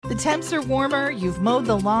The temps are warmer, you've mowed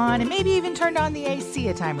the lawn, and maybe even turned on the AC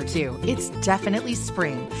a time or two. It's definitely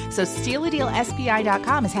spring. So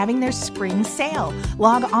StealADealSPI.com is having their spring sale.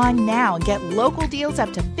 Log on now and get local deals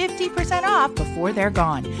up to 50% off before they're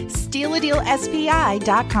gone.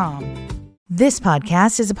 StealADealSPI.com. This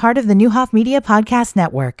podcast is a part of the Newhoff Media Podcast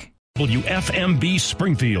Network. WFMB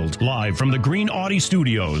Springfield, live from the Green Audi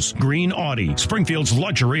Studios. Green Audi, Springfield's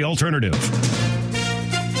luxury alternative.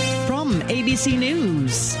 From ABC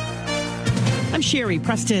News, I'm Sherry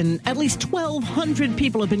Preston. At least 1,200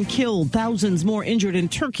 people have been killed, thousands more injured in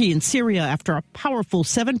Turkey and Syria after a powerful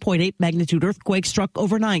 7.8 magnitude earthquake struck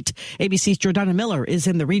overnight. ABC's Jordana Miller is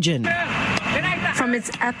in the region. From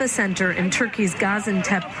its epicenter in Turkey's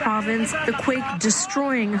Gaziantep province, the quake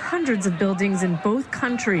destroying hundreds of buildings in both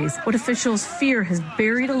countries. What officials fear has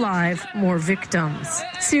buried alive more victims.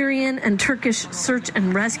 Syrian and Turkish search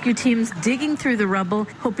and rescue teams digging through the rubble,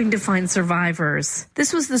 hoping to find survivors.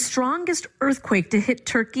 This was the strongest earthquake to hit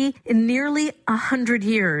Turkey in nearly 100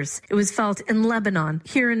 years. It was felt in Lebanon,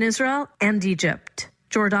 here in Israel, and Egypt.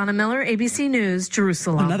 Jordana Miller, ABC News,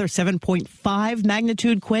 Jerusalem. Another 7.5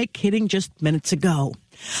 magnitude quake hitting just minutes ago.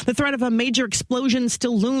 The threat of a major explosion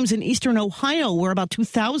still looms in eastern Ohio, where about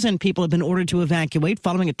 2,000 people have been ordered to evacuate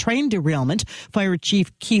following a train derailment. Fire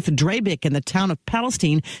Chief Keith Drabick in the town of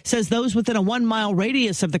Palestine says those within a 1-mile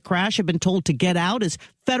radius of the crash have been told to get out as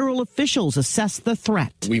federal officials assess the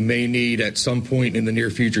threat. We may need at some point in the near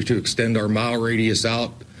future to extend our mile radius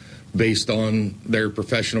out based on their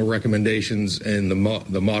professional recommendations and the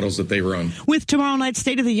models that they run. With tomorrow night's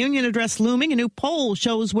State of the Union address looming, a new poll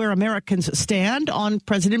shows where Americans stand on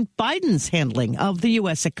President Biden's handling of the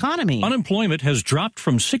U.S. economy. Unemployment has dropped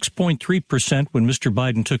from 6.3% when Mr.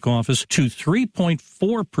 Biden took office to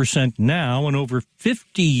 3.4% now, an over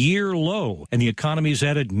 50-year low. And the economy's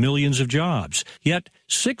added millions of jobs. Yet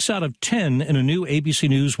 6 out of 10 in a new ABC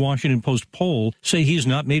News Washington Post poll say he's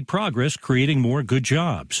not made progress creating more good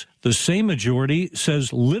jobs. The same majority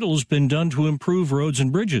says little's been done to improve roads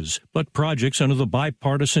and bridges, but projects under the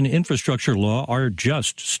bipartisan infrastructure law are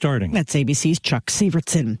just starting. That's ABC's Chuck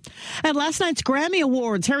Severson. At last night's Grammy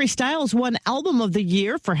Awards, Harry Styles won Album of the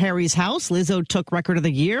Year for Harry's House. Lizzo took Record of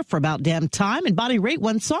the Year for About Damn Time, and Bonnie Raitt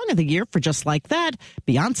won Song of the Year for Just Like That.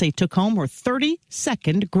 Beyonce took home her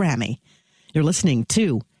 32nd Grammy. You're listening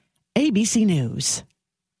to ABC News.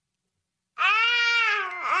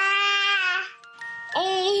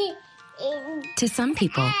 To some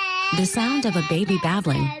people, the sound of a baby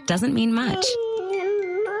babbling doesn't mean much.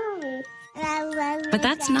 But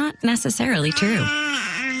that's not necessarily true.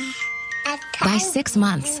 By 6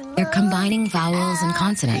 months, they're combining vowels and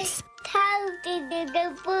consonants.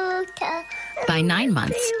 By 9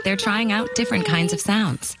 months, they're trying out different kinds of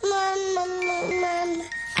sounds.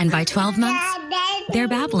 And by 12 months, their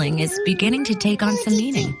babbling is beginning to take on some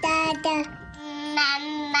meaning.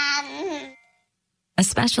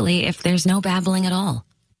 Especially if there's no babbling at all.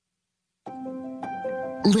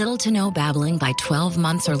 Little to no babbling by 12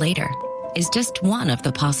 months or later is just one of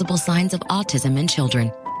the possible signs of autism in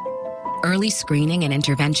children. Early screening and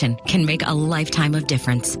intervention can make a lifetime of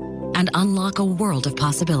difference and unlock a world of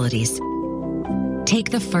possibilities. Take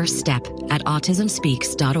the first step at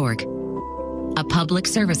autismspeaks.org. A public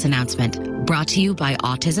service announcement brought to you by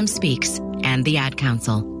Autism Speaks and the Ad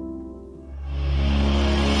Council.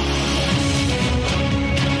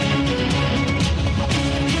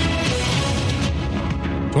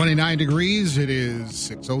 29 degrees. It is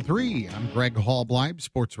 6:03. I'm Greg Hall-Blybe,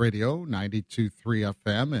 Sports Radio 92.3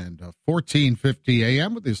 FM and 1450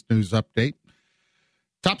 AM with this news update.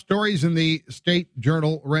 Top stories in the State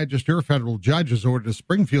Journal Register. A federal judge has ordered a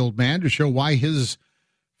Springfield man to show why his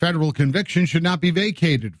federal conviction should not be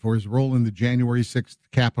vacated for his role in the January 6th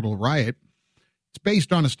Capitol riot. It's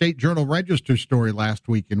based on a State Journal Register story last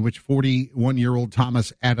week in which 41-year-old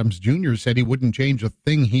Thomas Adams Jr. said he wouldn't change a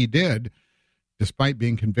thing he did, despite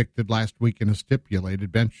being convicted last week in a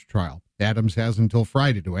stipulated bench trial. Adams has until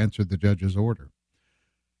Friday to answer the judge's order.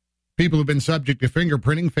 People who've been subject to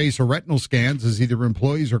fingerprinting face or retinal scans as either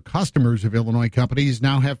employees or customers of Illinois companies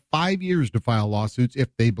now have 5 years to file lawsuits if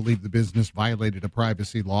they believe the business violated a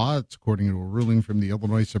privacy law. It's according to a ruling from the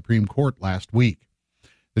Illinois Supreme Court last week.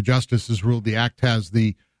 The justices ruled the act has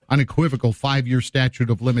the unequivocal 5-year statute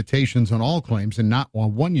of limitations on all claims and not a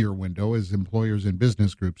 1-year window as employers and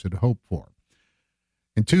business groups had hoped for.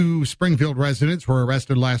 And 2 Springfield residents were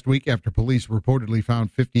arrested last week after police reportedly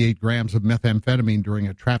found 58 grams of methamphetamine during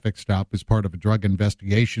a traffic stop as part of a drug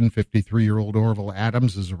investigation. 53-year-old Orville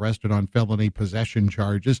Adams is arrested on felony possession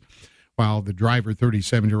charges, while the driver,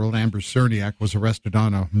 37-year-old Amber Cerniak, was arrested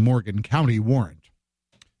on a Morgan County warrant.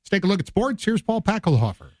 Let's take a look at sports. Here's Paul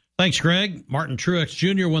Packelhofer. Thanks, Greg. Martin Truex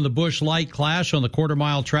Jr. won the Busch Light Clash on the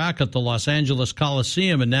quarter-mile track at the Los Angeles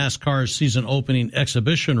Coliseum in NASCAR's season-opening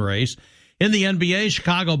exhibition race. In the NBA,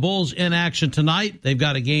 Chicago Bulls in action tonight. They've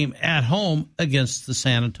got a game at home against the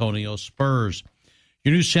San Antonio Spurs.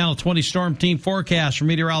 Your News Channel 20 Storm Team forecast from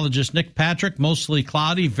meteorologist Nick Patrick. Mostly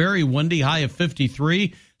cloudy, very windy, high of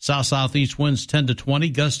 53. South-southeast winds 10 to 20,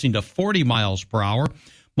 gusting to 40 miles per hour.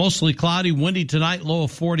 Mostly cloudy, windy tonight, low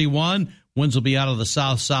of 41. Winds will be out of the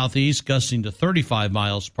south-southeast, gusting to 35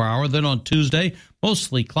 miles per hour. Then on Tuesday,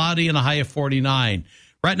 mostly cloudy and a high of 49.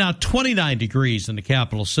 Right now, 29 degrees in the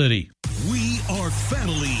capital city. We are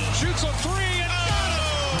family. Shoots a three and got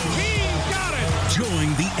it! He got it!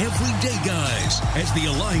 Join the everyday guys as the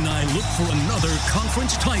Illini look for another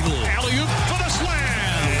conference title. Alley-oop for the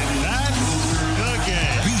slam! And that's the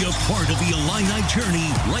game. Be a part of the Illini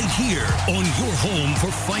journey right here on your home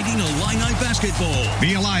for Fighting Illini basketball.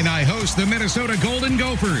 The Illini host the Minnesota Golden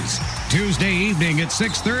Gophers Tuesday evening at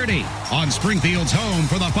 6:30 on Springfield's home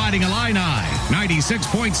for the Fighting Illini,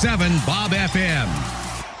 96.7 Bob FM.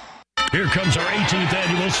 Here comes our 18th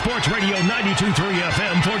annual Sports Radio 92.3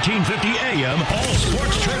 FM, 1450 AM, All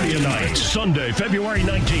Sports Trivia Night. Sunday, February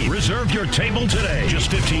 19th. Reserve your table today.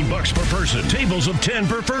 Just $15 per person. Tables of 10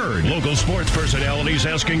 preferred. Local sports personalities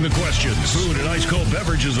asking the questions. Food and ice cold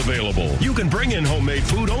beverages available. You can bring in homemade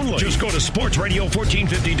food only. Just go to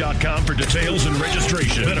sportsradio1450.com for details and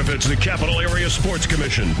registration. Benefits the Capital Area Sports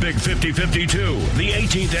Commission. Big 5052. The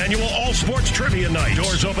 18th annual All Sports Trivia Night.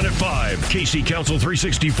 Doors open at 5. KC Council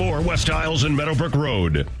 364 West Isles and Meadowbrook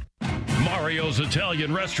Road. Mario's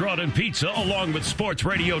Italian Restaurant and Pizza, along with Sports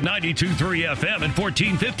Radio 92.3 FM and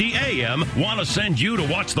 1450 AM, want to send you to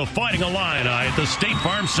watch the Fighting Illini at the State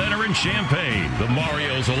Farm Center in Champaign. The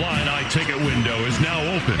Mario's Illini ticket window is now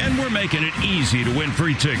open, and we're making it easy to win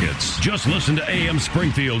free tickets. Just listen to AM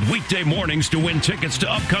Springfield weekday mornings to win tickets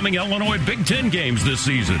to upcoming Illinois Big Ten games this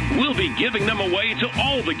season. We'll be giving them away to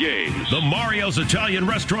all the games. The Mario's Italian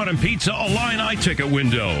Restaurant and Pizza Illini ticket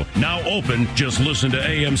window, now open. Just listen to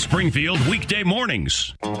AM Springfield weekday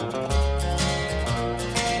mornings.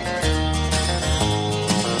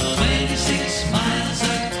 26 miles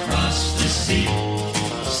across the sea,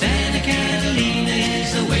 Santa Catalina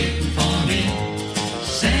is awaiting for me.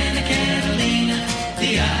 Santa Catalina,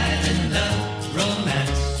 the island of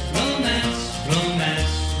romance, romance,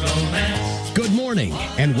 romance, romance. Good morning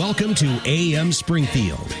and welcome to AM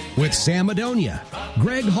Springfield with Sam Adonia,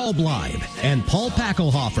 Greg Hallbleib, and Paul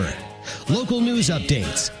Packelhofer. Local news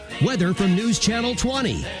updates, weather from News Channel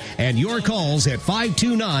 20, and your calls at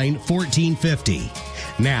 529-1450.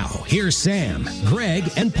 Now, here's Sam, Greg,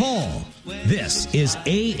 and Paul. This is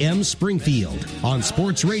AM Springfield on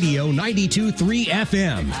Sports Radio 92.3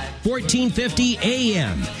 FM, 1450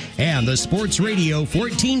 AM, and the Sports Radio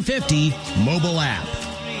 1450 mobile app.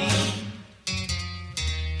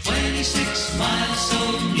 26 miles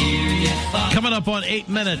so near yet far. Coming up on 8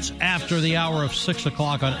 minutes after the hour of 6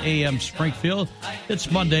 o'clock on AM Springfield, it's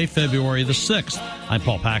Monday, February the 6th. I'm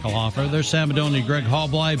Paul Packelhofer. There's Sam Adonia, Greg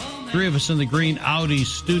Hallbleib, three of us in the Green Audi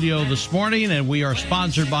studio this morning, and we are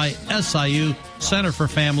sponsored by SIU Center for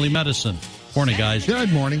Family Medicine. Morning, guys.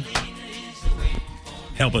 Good morning.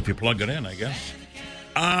 Help if you plug it in, I guess.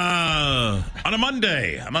 On a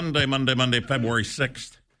Monday, February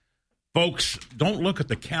 6th. Folks, don't look at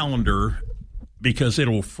the calendar because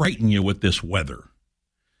it'll frighten you with this weather.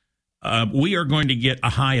 We are going to get a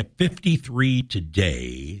high of 53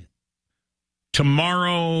 today.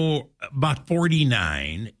 Tomorrow, about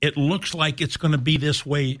 49. It looks like it's going to be this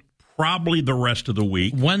way probably the rest of the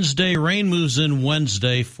week. Wednesday, rain moves in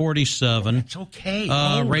Wednesday, 47. It's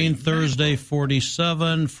okay. Rain Thursday,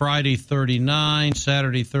 47. Friday, 39.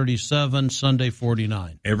 Saturday, 37. Sunday,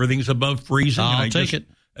 49. Everything's above freezing. I'll take it.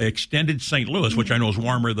 Extended St. Louis, which I know is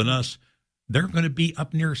warmer than us, they're going to be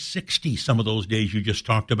up near 60 some of those days you just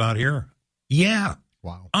talked about here. Yeah.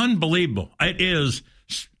 Wow. Unbelievable. It is.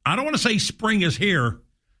 I don't want to say spring is here.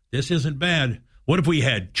 This isn't bad. What if we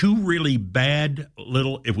had two really bad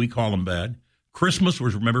little, if we call them bad? Christmas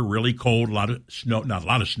was, remember, really cold, a lot of snow, not a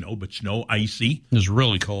lot of snow, but snow, icy. It was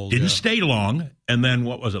really cold. Didn't stay long. And then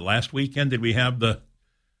what was it, last weekend? Did we have the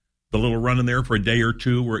little run in there for a day or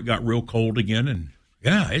two where it got real cold again? And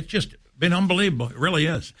yeah, it's just been unbelievable. It really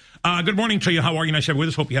is. Good morning to you. How are you? Nice to have you with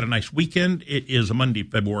us. Hope you had a nice weekend. It is a Monday,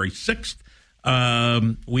 February 6th.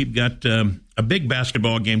 We've got a big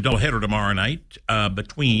basketball game doubleheader tomorrow night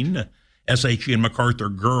between SHE and MacArthur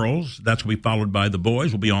girls. That's will be followed by the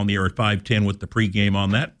boys. We'll be on the air at 5:10 with the pregame on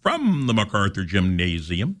that from the MacArthur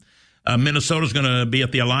Gymnasium. Minnesota's going to be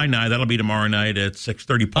at the Illini. That'll be tomorrow night at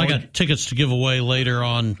 6:30. I got tickets to give away later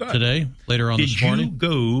on today, later on this morning.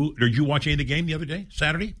 Did you watch any of the game the other day,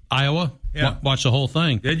 Saturday? Iowa? Yeah. Watch the whole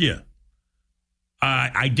thing. Did you?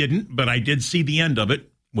 I didn't, but I did see the end of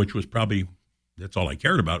it, which was probably, that's all I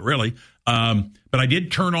cared about, really. But I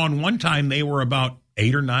did turn on one time. They were about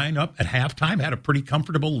 8 or 9 up at halftime, had a pretty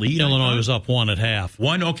comfortable lead. Illinois was up 1 at half.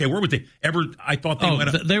 1, okay. Where were they? I thought they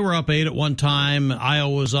went up. They were up 8 at one time.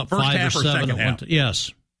 Iowa was up First 5 half or 7 second at one half? time.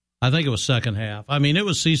 Yes. I think it was second half. I mean, it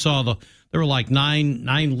was seesaw. There were like nine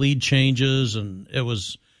lead changes, and it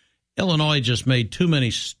was Illinois just made too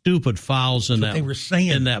many stupid fouls in that. They were saying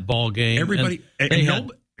in that ball game. Everybody,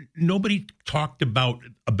 nobody talked about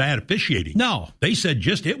a bad officiating. No, they said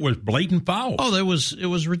it was blatant fouls. Oh, it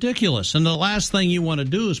was ridiculous. And the last thing you want to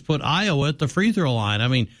do is put Iowa at the free throw line. I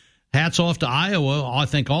mean, hats off to Iowa. I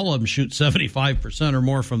think all of them shoot 75% or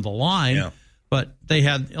more from the line. Yeah. But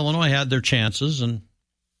Illinois had their chances and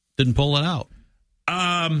didn't pull it out.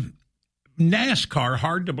 NASCAR,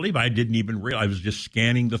 hard to believe. I didn't even realize. I was just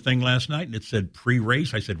scanning the thing last night, and it said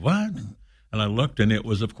pre-race. I said, what? And I looked, and it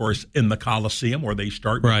was, of course, in the Coliseum where they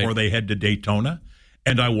start before they head to Daytona.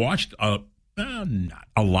 And I watched, not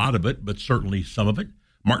a lot of it, but certainly some of it.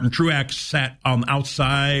 Martin Truex sat on the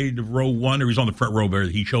outside of row 1, or he's on the front row there.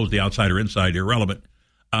 He chose the outside or inside, irrelevant.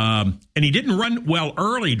 And he didn't run well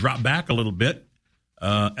early, dropped back a little bit.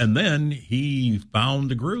 And then he found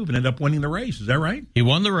the groove and ended up winning the race. Is that right? He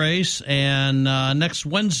won the race, and next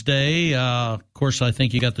Wednesday, of course, I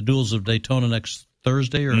think you got the Duels of Daytona next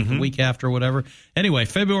Thursday or the week after, whatever. Anyway,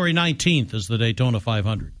 February 19th is the Daytona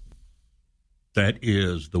 500. That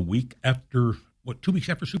is the week after, 2 weeks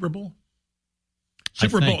after Super Bowl?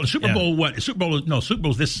 Super Bowl's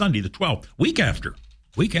this Sunday, the 12th. Week after.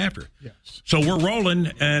 Yes. So we're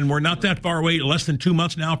rolling, and we're not that far away, less than 2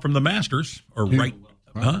 months now from the Masters, or right.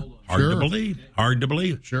 Hard to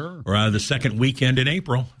believe. Sure. Or the second weekend in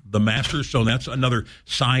April, the Masters. So that's another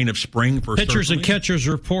sign of spring for pitchers circling. And catchers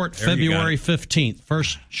report February 15th.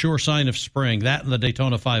 First sure sign of spring. That and the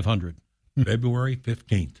Daytona 500. February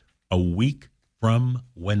 15th, a week from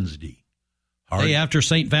Wednesday. Day after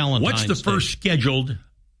St. Valentine's. What's the first scheduled?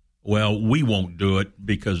 Well, we won't do it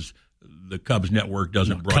because the Cubs network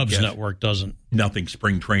doesn't broadcast. Cubs network doesn't. Nothing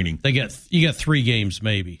spring training. You get 3 games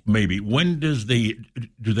maybe. When do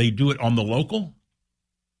they do it on the local?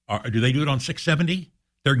 Or do they do it on 670?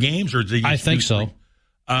 Their games, or do they? I think so.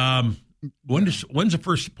 When's the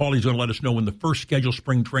first? Paulie's going to let us know when the first scheduled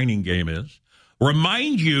spring training game is.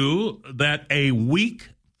 Remind you that a week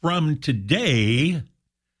from today,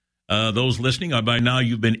 those listening, by now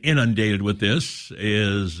you've been inundated with this,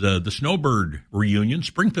 is the Snowbird reunion,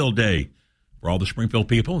 Springfield Day. For all the Springfield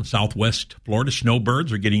people in Southwest Florida,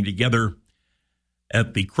 Snowbirds are getting together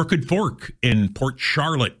at the Crooked Fork in Port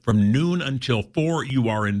Charlotte from noon until 4. You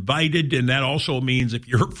are invited, and that also means if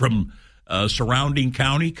you're from surrounding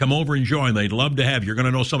county, come over and join. They'd love to have you. You're going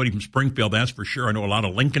to know somebody from Springfield, that's for sure. I know a lot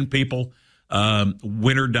of Lincoln people,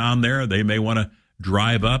 winter down there. They may want to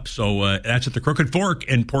drive up. So that's at the Crooked Fork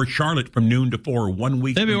in Port Charlotte from noon to 4, 1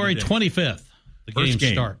 week. February 25th, the games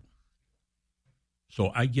start.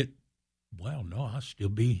 So I get, I'll still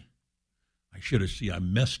be. I should have I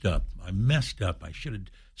messed up. I should have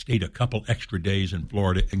stayed a couple extra days in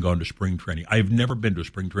Florida and gone to spring training. I've never been to a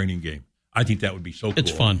spring training game. I think that would be so cool. It's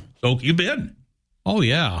fun. So you've been? Oh,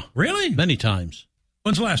 yeah. Really? Many times.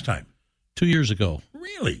 When's the last time? 2 years ago.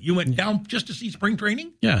 Really? You went down just to see spring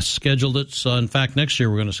training? Yeah, scheduled it. So in fact, next year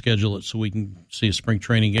we're going to schedule it so we can see a spring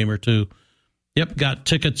training game or two. Yep, got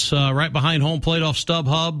tickets right behind home plate off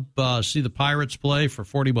StubHub. See the Pirates play for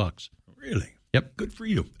 $40. Really? Yep. Good for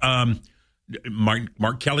you.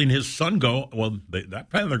 Mark Kelly and his son go. Well,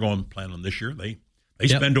 they're going plan on this year. They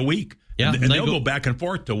spend a week. Yeah, and they'll go back and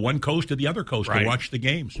forth to one coast to the other coast to watch the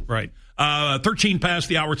games. Right. 13 past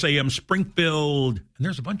the hour. It's AM Springfield, and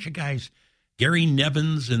there's a bunch of guys. Gary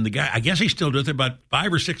Nevins and the guy. I guess he still does it. About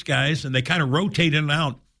 5 or 6 guys, and they kind of rotate in and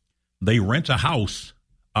out. They rent a house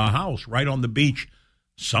right on the beach.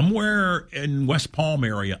 Somewhere in West Palm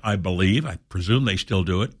area, I believe. I presume they still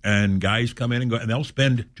do it. And guys come in and go, and they'll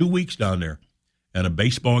spend 2 weeks down there and a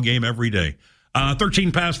baseball game every day.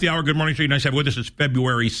 13 past the hour. Good morning to you. Nice to have you with us. It's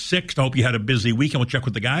February 6th. I hope you had a busy weekend. We'll check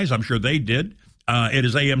with the guys. I'm sure they did. It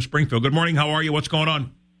is AM Springfield. Good morning. How are you? What's going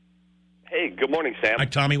on? Hey, good morning, Sam. Hi,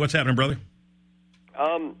 Tommy. What's happening, brother?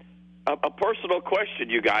 A personal question,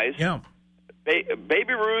 you guys. Yeah.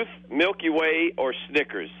 Baby Ruth, Milky Way, or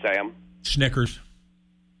Snickers, Sam? Snickers.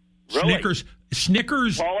 Really?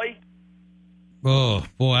 Snickers. Paulie? Oh,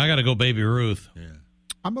 boy, I got to go Baby Ruth. Yeah.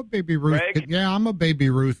 I'm a Baby Ruth. Greg? Yeah, I'm a Baby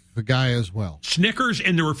Ruth guy as well. Snickers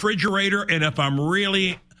in the refrigerator, and if I'm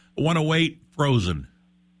really 108 frozen.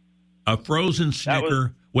 A frozen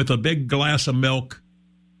Snicker with a big glass of milk.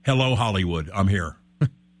 Hello, Hollywood. I'm here.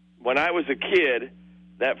 When I was a kid,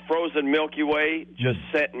 that frozen Milky Way just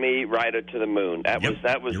sent me right to the moon. That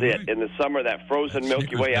was it. Right. In the summer, that frozen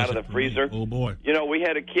Milky Way out of the freezer. Oh, boy. You know, we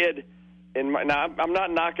had a kid now, I'm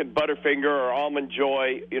not knocking Butterfinger or Almond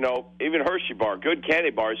Joy, you know, even Hershey Bar, good candy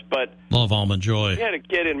bars, but love Almond Joy. We had a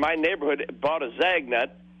kid in my neighborhood bought a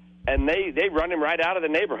Zagnut, and they run him right out of the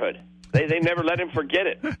neighborhood. They never let him forget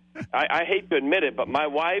it. I hate to admit it, but my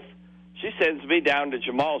wife, she sends me down to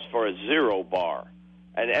Jamal's for a Zero Bar.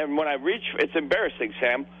 And when I reach, it's embarrassing,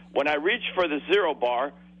 Sam, when I reach for the Zero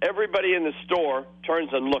Bar, everybody in the store turns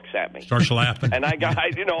and looks at me. Starts laughing. And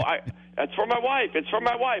that's for my wife. It's for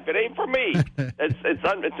my wife. It ain't for me.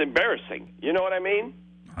 It's embarrassing. You know what I mean?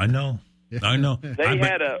 I know. They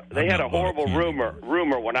had a horrible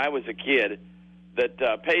rumor when I was a kid that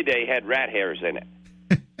Payday had rat hairs in it.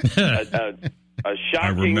 A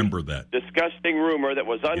shocking, I remember that. Disgusting rumor that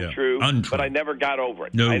was untrue, but I never got over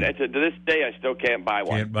it. No. To this day, I still can't buy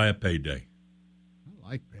one. Can't buy a Payday. I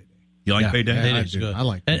like Payday. You like Payday? Payday's good. I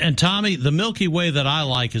like and Tommy, the Milky Way that I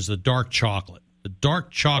like is the dark chocolate. The dark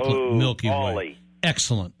chocolate Milky Way.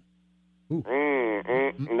 Excellent. No.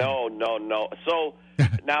 So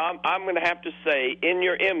now I'm going to have to say, in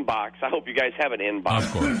your inbox, I hope you guys have an inbox.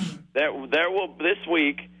 Of course. There will, this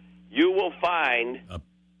week, you will find a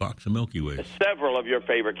box of Milky Ways. Several of your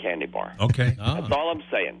favorite candy bars. Okay. That's all I'm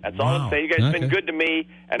saying. That's all I'm saying. You guys have been good to me,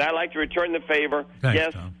 and I like to return the favor.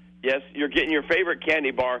 Thanks, Tom. Yes, you're getting your favorite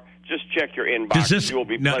candy bar. Just check your inbox. You will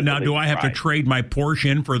be now, do I have to trade my Porsche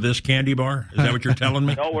in for this candy bar? Is that what you're telling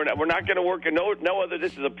me? No, we're not going to work. No other.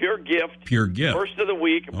 This is a pure gift. Pure gift. First of the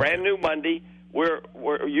week, brand new Monday. Where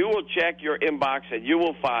you will check your inbox and you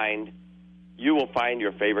will find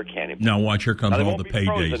your favorite candy bar. Now watch, here comes all the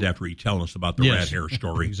paydays after he tells us about the rat hair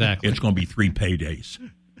story. Exactly. It's going to be 3 paydays.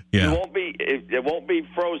 Yeah. It won't be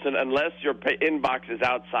frozen unless your inbox is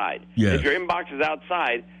outside. Yes. If your inbox is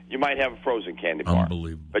outside, you might have a frozen candy bar.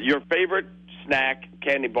 Unbelievable. But your favorite snack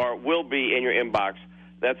candy bar will be in your inbox.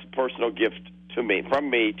 That's a personal gift from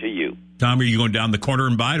me to you. Tom, are you going down the corner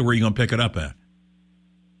and buy it, or where are you going to pick it up at?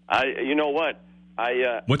 You know what?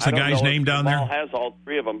 What's the guy's name down there? Jamal has all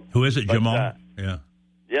 3 of them. Who is it, Jamal? Yeah,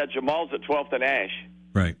 Jamal's at 12th and Ash.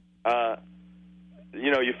 Right.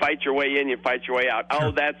 You fight your way in, you fight your way out. Sure.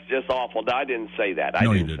 Oh, that's just awful. I didn't say that.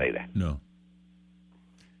 I didn't say that. No.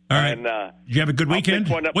 All right. And, did you have a good weekend?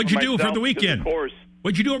 What'd you do for the weekend?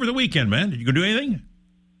 What'd you do over the weekend, man? Did you go do anything?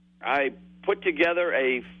 I put together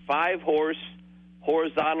a 5-horse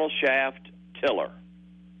horizontal shaft tiller.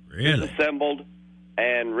 Really? Disassembled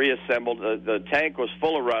and reassembled. The tank was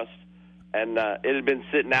full of rust, and it had been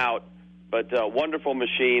sitting out, but a wonderful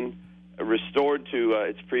machine, restored to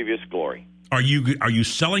its previous glory. Are you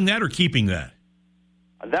selling that or keeping that?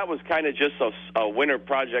 That was kind of just a winter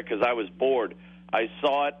project because I was bored. I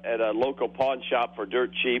saw it at a local pawn shop for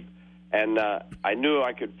dirt cheap, and I knew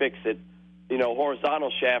I could fix it. You know,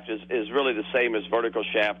 horizontal shaft is really the same as vertical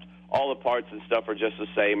shaft. All the parts and stuff are just the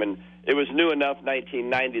same, and it was new enough,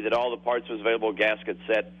 1990, that all the parts was available, gasket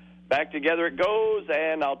set. Back together it goes,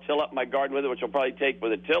 and I'll till up my garden with it, which will probably take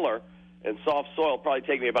with a tiller. And soft soil will probably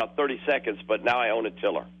take me about 30 seconds, but now I own a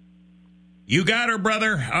tiller. You got her,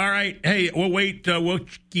 brother. All right. Hey, we'll wait. We'll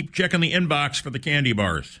keep checking the inbox for the candy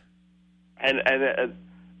bars. And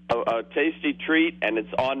a tasty treat, and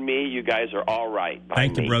it's on me. You guys are all right.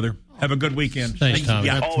 Thank you, brother. Have a good weekend. Thanks, Tommy.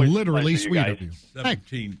 That's literally sweet of you.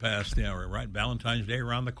 17 past the hour, right? Valentine's Day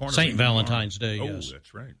around the corner. St. Valentine's Day, yes. Oh,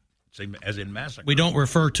 that's right. Same as in Massacre. We don't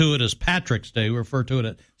refer to it as Patrick's Day. We refer to it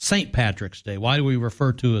as St. Patrick's Day. Why do we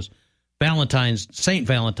refer to it as St.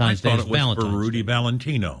 Valentine's Day? I thought it was for Rudy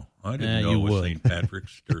Valentino. I didn't know it was St.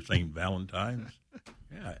 Patrick's or St. Valentine's.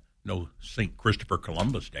 Yeah, no St. Christopher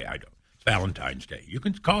Columbus Day. I don't. It's Valentine's Day. You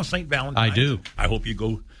can call St. Valentine's. I do. I hope you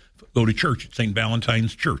go to church at St.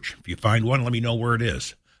 Valentine's Church. If you find one, let me know where it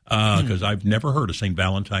is. Because I've never heard of St.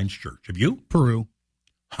 Valentine's Church. Have you? Peru.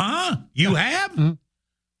 Huh? You have? Mm-hmm.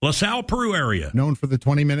 LaSalle, Peru area. Known for the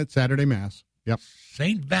 20-minute Saturday Mass. Yep.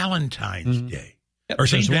 St. Valentine's Day. Or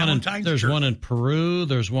St. Valentine's There's one in Peru.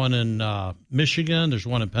 There's one in Michigan. There's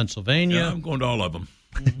one in Pennsylvania. Yeah, I'm going to all of them.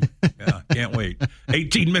 Yeah, can't wait.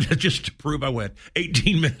 18 minutes just to prove I went.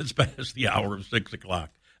 18 minutes past the hour of 6 o'clock.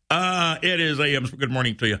 It is AM. Good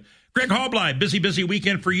morning to you. Greg Hallbleib, busy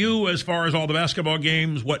weekend for you as far as all the basketball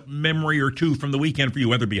games. What memory or two from the weekend for you,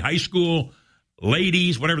 whether it be high school,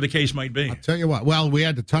 ladies, whatever the case might be? I'll tell you what. Well, we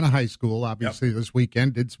had a ton of high school, obviously, this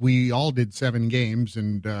weekend. We all did 7 games,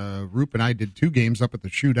 and Roop and I did 2 games up at the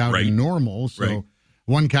shootout in Normal. So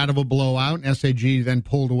one kind of a blowout. SAG then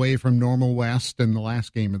pulled away from Normal West in the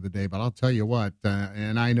last game of the day. But I'll tell you what,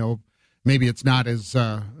 and I know maybe it's not as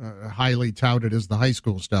highly touted as the high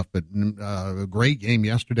school stuff, but a great game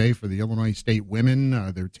yesterday for the Illinois State women,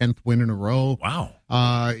 their 10th win in a row. Wow.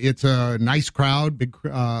 It's a nice crowd. Big.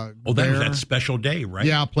 That was that special day, right?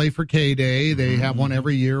 Yeah, Play for K-Day. They have one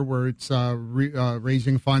every year where it's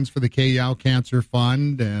raising funds for the K-Yow Cancer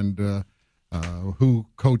Fund, and who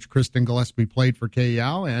Coach Kristen Gillespie played for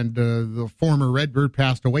K-Yow, and the former Redbird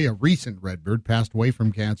passed away, a recent Redbird passed away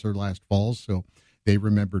from cancer last fall, so they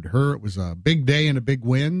remembered her. It was a big day and a big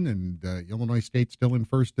win, and Illinois State still in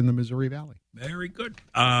first in the Missouri Valley. Very good.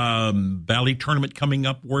 Valley tournament coming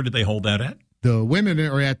up. Where did they hold that at? The women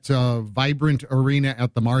are at Vibrant Arena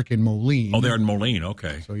at the Mark in Moline. Oh, they're in Moline.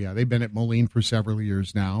 Okay. So, yeah, they've been at Moline for several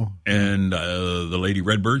years now. And the Lady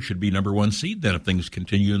Redbird should be number one seed then if things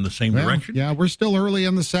continue in the same direction. Yeah, we're still early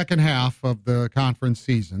in the second half of the conference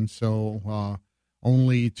season, so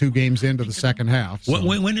only 2 games into the second half. So.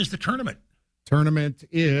 When is the tournament? Tournament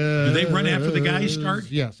is... Do they run after the guys start?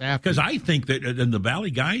 Yes, after. Because I think that in the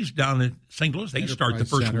Valley guys down at St. Louis, they start the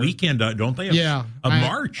first weekend, don't they? Of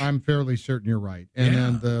March. I'm fairly certain you're right. And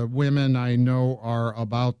then the women, I know, are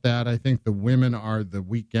about that. I think the women are the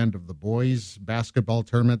weekend of the boys basketball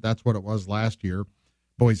tournament. That's what it was last year.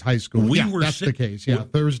 Boys high school. That's the case. Yeah,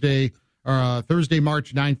 Thursday,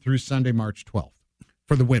 March 9th through Sunday, March 12th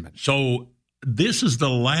for the women. So this is the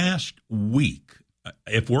last week.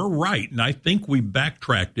 If we're right, and I think we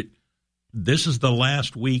backtracked it, this is the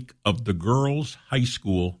last week of the girls' high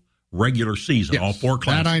school regular season, all 4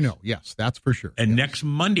 classes. That I know. Yes, that's for sure. And next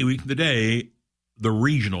Monday, week of the day, the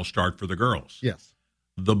regional start for the girls. Yes.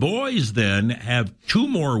 The boys then have 2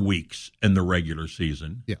 more weeks in the regular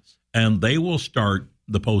season. Yes. And they will start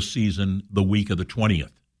the postseason the week of the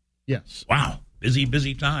 20th. Yes. Wow.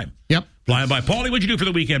 Busy time. Yep. Flying by. Paulie, what'd you do for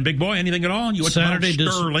the weekend, big boy? Anything at all? You went Saturday to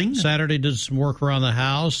Mount Sterling? Saturday did some work around the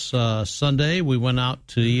house. Sunday, we went out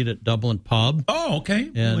to eat at Dublin Pub. Oh, okay.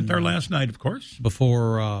 We went there last night, of course.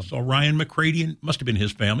 Before... so Ryan McCready, must have been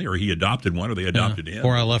his family, or he adopted one, or they adopted him.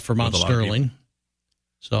 Before I left for Mount Sterling.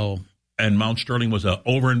 So... And Mount Sterling was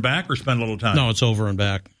over and back, or spent a little time? No, it's over and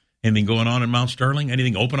back. Anything going on in Mount Sterling?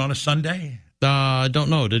 Anything open on a Sunday? I don't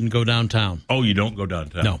know. Didn't go downtown. Oh, you don't go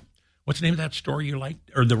downtown? No. What's the name of that store you like,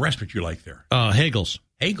 or the restaurant you like there? Hagel's.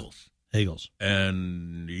 Hagel's.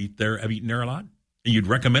 And eat there? Have you eaten there a lot? You'd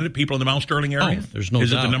recommend it? People in the Mount Sterling area? Oh, there's no doubt.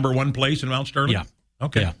 Is it the number one place in Mount Sterling? Yeah.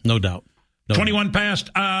 Okay. Yeah, no doubt. 21 past.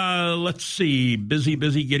 Let's see.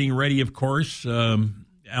 Busy getting ready, of course.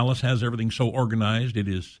 Alice has everything so organized. It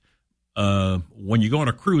is, when you go on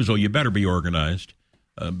a cruise, you better be organized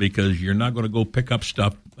because you're not going to go pick up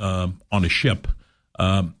stuff on a ship.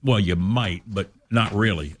 Well, you might, but not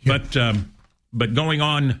really. Yeah. But going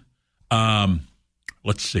on,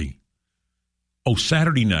 let's see. Oh,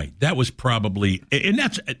 Saturday night. That was probably, and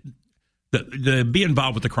that's the be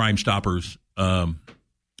involved with the Crime Stoppers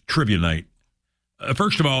trivia night.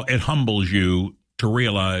 First of all, it humbles you to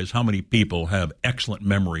realize how many people have excellent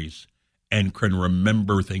memories and can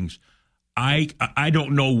remember things. I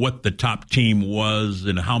don't know what the top team was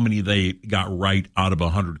and how many they got right out of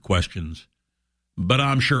 100 questions. But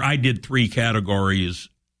I'm sure I did 3 categories,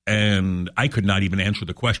 and I could not even answer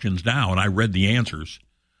the questions now, and I read the answers.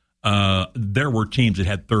 There were teams that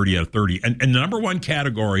had 30 out of 30. And the number one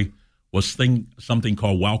category was something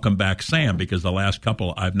called Welcome Back Sam, because the last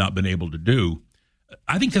couple I've not been able to do.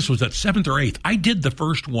 I think this was at 7th or 8th. I did the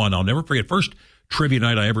first one. I'll never forget. First trivia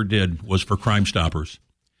night I ever did was for Crime Stoppers.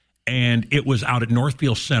 And it was out at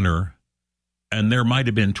Northfield Center, and there might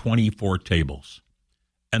have been 24 tables.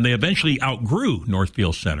 And they eventually outgrew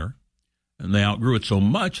Northfield Center, and they outgrew it so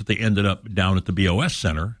much that they ended up down at the BOS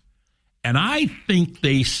Center. And I think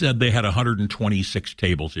they said they had 126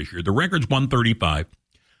 tables this year. The record's 135.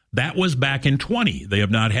 That was back in 20. They have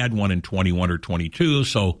not had one in 21 or 22,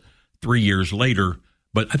 so 3 years later.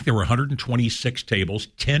 But I think there were 126 tables,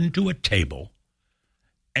 10 to a table.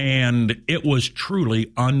 And it was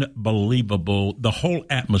truly unbelievable. The whole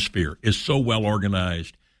atmosphere is so well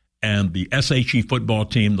organized. And the SHE football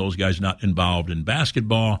team, those guys not involved in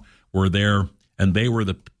basketball, were there. And they were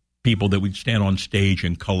the people that would stand on stage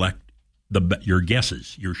and collect your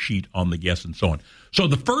guesses, your sheet on the guess and so on. So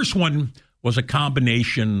the first one was a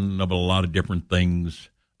combination of a lot of different things,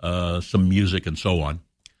 some music and so on.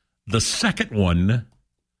 The second one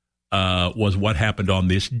was what happened on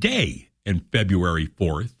this day in February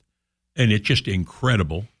 4th, and it's just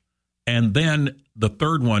incredible. And then the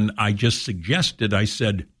third one I just suggested, I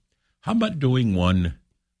said, how about doing one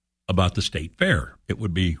about the State Fair? It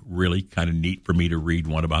would be really kind of neat for me to read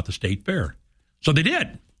one about the State Fair. So they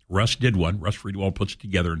did. Russ did one. Russ Friedwald puts it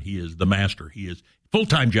together, and he is the master. He is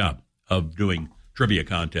full-time job of doing trivia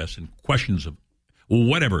contests and questions of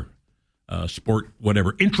whatever, sport,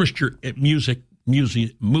 whatever, interest your music,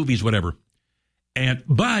 movies, whatever.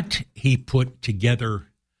 But he put together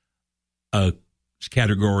a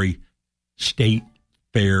category, state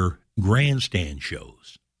fair grandstand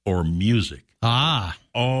shows or music.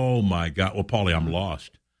 Oh my God! Well, Paulie, I'm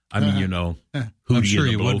lost. I mean, Hootie and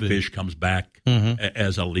the Blowfish comes back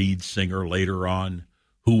as a lead singer later on.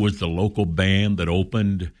 Who was the local band that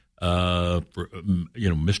opened? Mr.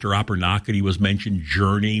 Abernathy was mentioned.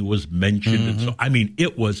 Journey was mentioned. And so, I mean,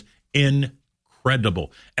 it was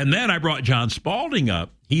incredible. And then I brought John Spalding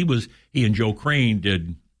up. He and Joe Crane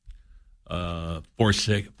did 4,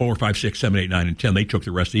 5, 6, 7, 8, 9, and 10. They took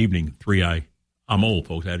the rest of the evening. I'm old,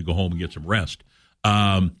 folks. I had to go home and get some rest.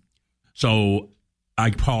 So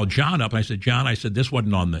I called John up, and I said, John, this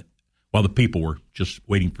wasn't on the people were just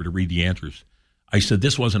waiting to read the answers. I said,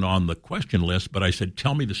 this wasn't on the question list, but I said,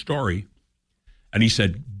 tell me the story. And he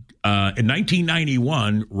said, in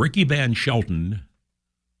 1991, Ricky Van Shelton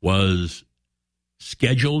was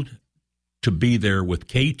scheduled to be there with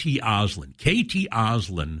K.T. Oslin. K.T.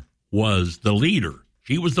 Oslin was the leader.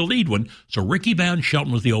 She was the lead one, so Ricky Van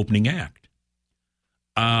Shelton was the opening act.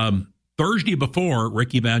 Thursday before,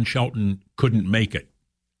 Ricky Van Shelton couldn't make it.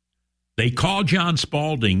 They called John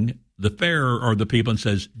Spalding, the fair, or the people, and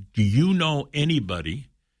says, do you know anybody?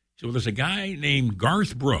 So there's a guy named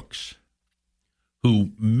Garth Brooks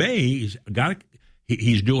who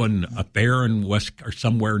he's doing a fair in West or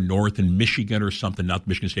somewhere north in Michigan or something, not the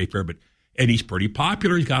Michigan State Fair, and he's pretty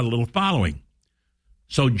popular. He's got a little following.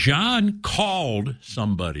 So John Spalding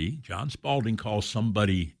calls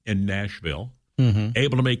somebody in Nashville,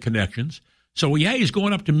 able to make connections. So, he's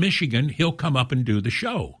going up to Michigan. He'll come up and do the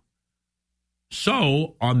show.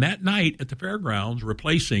 So, on that night at the fairgrounds,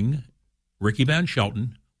 replacing Ricky Van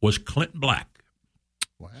Shelton was Clint Black.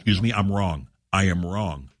 Wow. Excuse me, I'm wrong. I am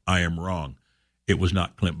wrong. It was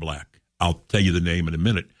not Clint Black. I'll tell you the name in a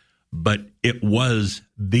minute. But it was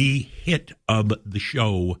the hit of the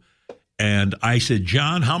show. And I said,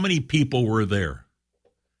 John, how many people were there?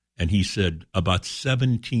 And he said, about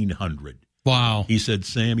 1,700. Wow. He said,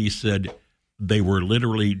 Sam, they were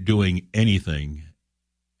literally doing anything.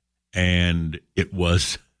 And it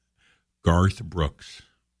was Garth Brooks.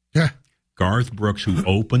 Yeah. Garth Brooks, who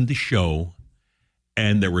opened the show,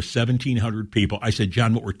 and there were 1,700 people. I said,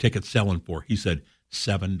 John, what were tickets selling for? He said,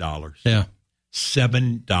 $7. Yeah.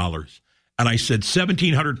 $7. And I said,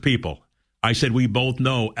 1,700 people. I said, we both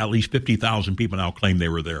know at least 50,000 people now claim they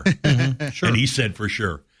were there. Sure. And he said, for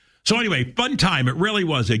sure. So anyway, fun time. It really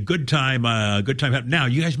was a good time. Now,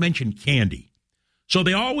 you guys mentioned candy. So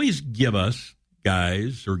they always give us,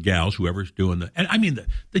 guys or gals, whoever's doing and I mean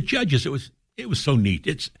the judges. It was so neat.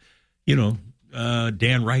 It's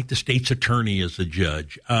Dan Wright, the state's attorney, is a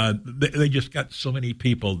judge. They just got so many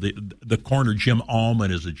people. The corner, Jim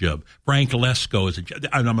Allman, is a judge. Frank Lesko is a judge.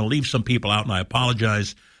 And I'm going to leave some people out, and I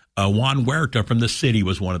apologize. Juan Huerta from the city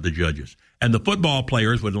was one of the judges. And the football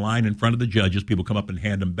players would line in front of the judges. People come up and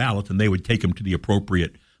hand them ballots, and they would take them to the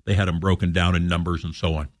appropriate. They had them broken down in numbers and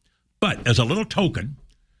so on. But as a little token,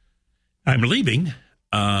 I'm leaving.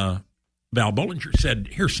 Val Bollinger said,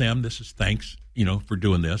 here, Sam, this is thanks, for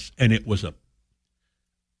doing this. And it was a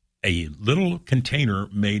little container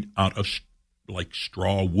made out of like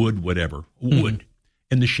straw, wood, whatever, wood,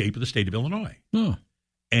 in the shape of the state of Illinois. Oh.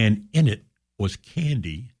 And in it was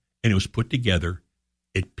candy, and it was put together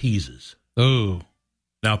at Pease's. Oh.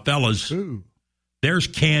 Now, fellas, there's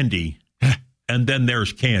candy, and then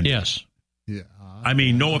there's candy. Yes. Yeah. I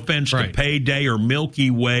mean, no offense to Payday or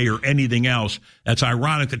Milky Way or anything else. That's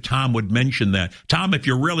ironic that Tom would mention that. Tom, if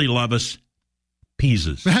you really love us,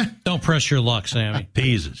 Pease's. Don't press your luck, Sammy.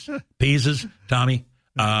 Pease's, Tommy.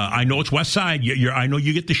 I know it's West Side. I know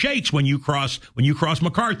you get the shakes when you cross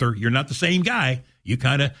MacArthur. You're not the same guy. You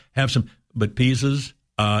kind of have some, but Pease's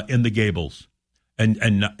in the Gables, and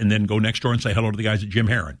then go next door and say hello to the guys at Jim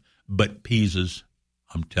Heron. But Pease's,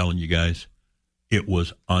 I'm telling you guys, it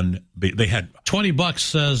was they had $20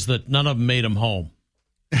 says that none of them made them home.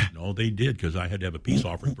 No, they did, because I had to have a peace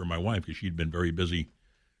offering for my wife because she'd been very busy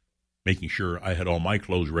making sure I had all my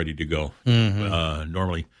clothes ready to go.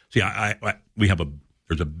 Normally, see,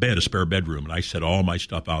 there's a spare bedroom, and I set all my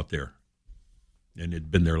stuff out there, and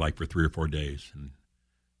it'd been there like for 3 or 4 days, and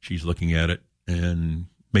she's looking at it and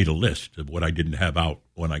made a list of what I didn't have out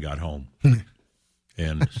when I got home,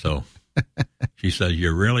 and so. She says,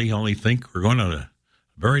 you really only think we're going on a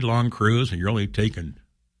very long cruise and you're only taking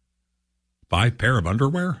 5 pair of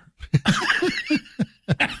underwear?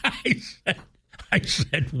 I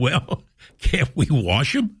said, well, Can't we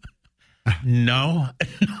wash them? No.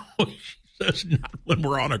 No, she says, not when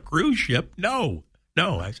we're on a cruise ship. No.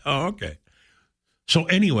 I said, oh, okay. So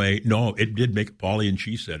anyway, no, it did make Paulie, and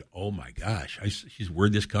she said, oh, my gosh. She's,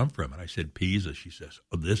 where'd this come from? And I said, Pisa. She says,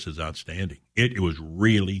 oh, this is outstanding. It was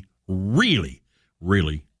really, really,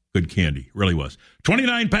 really good candy. Really was.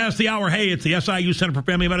 29 past the hour. Hey, it's the SIU Center for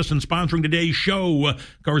Family Medicine sponsoring today's show.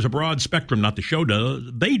 Covers a broad spectrum. Not the show does.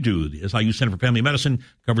 They do. The SIU Center for Family Medicine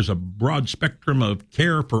covers a broad spectrum of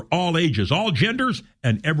care for all ages, all genders,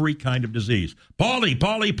 and every kind of disease.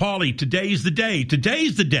 Paulie, today's the day.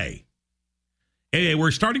 Today's the day. Hey,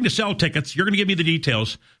 we're starting to sell tickets. You're going to give me the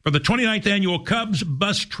details for the 29th annual Cubs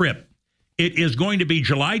bus trip. It is going to be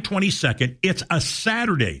July 22nd. It's a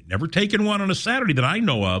Saturday. Never taken one on a Saturday that I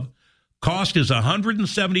know of. Cost is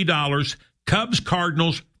 $170. Cubs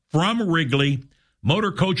Cardinals from Wrigley.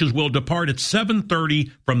 Motor coaches will depart at 7:30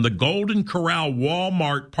 from the Golden Corral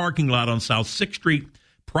Walmart parking lot on South 6th Street.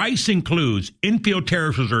 Price includes infield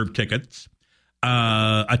terrace reserve tickets,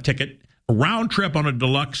 a ticket, a round trip on a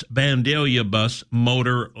deluxe Vandalia bus,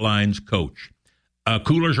 Motor Lines coach.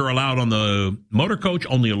 Coolers are allowed on the motor coach.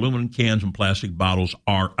 Only aluminum cans and plastic bottles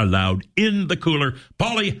are allowed in the cooler.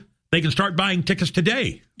 Paulie, they can start buying tickets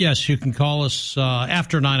today. Yes, you can call us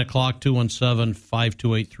after 9 o'clock,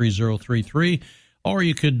 217-528-3033. Or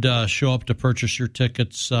you could show up to purchase your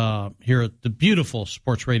tickets here at the beautiful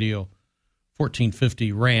Sports Radio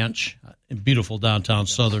 1450 Ranch in beautiful downtown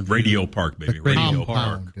Southern Radio Park, baby. Radio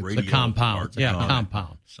Park. The compound.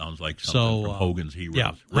 Compound. Sounds like something from Hogan's Heroes.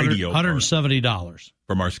 Yeah, Radio $170.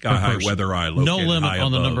 From our Sky High Weather Eye located no limit high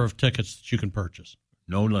on above. the number of tickets that you can purchase.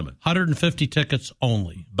 No limit. 150 tickets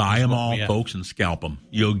only. Buy them all, folks, and scalp them.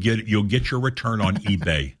 You'll get your return on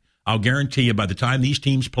eBay. I'll guarantee you by the time these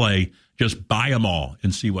teams play, just buy them all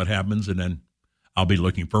and see what happens, and then I'll be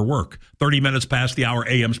looking for work. 30 minutes past the hour,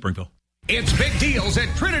 AM Springfield. It's big deals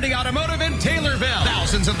at Trinity Automotive in Taylorville.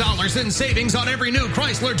 Thousands of dollars in savings on every new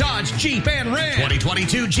Chrysler, Dodge, Jeep, and Ram.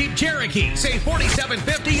 2022 Jeep Cherokee, save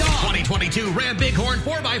 $4,750 off. 2022 Ram Bighorn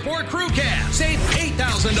 4x4 Crew Cab, save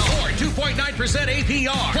 $8,000 or 2.9%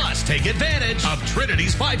 APR. Plus, take advantage of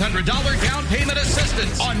Trinity's $500 down payment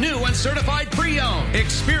assistance on new and certified pre-owned.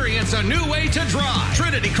 Experience a new way to drive.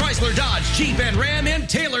 Trinity Chrysler, Dodge, Jeep, and Ram in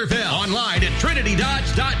Taylorville. Online at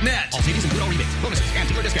TrinityDodge.net. All CDs include all rebates, bonuses, and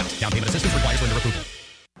dealer discounts. Down payment assistance requires lender approval.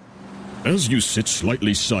 As you sit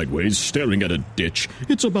slightly sideways staring at a ditch,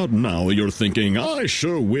 it's about now you're thinking, I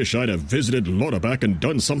sure wish I'd have visited Lauterbach and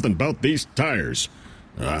done something about these tires.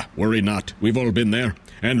 Worry not. We've all been there.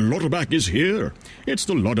 And Lauterbach is here. It's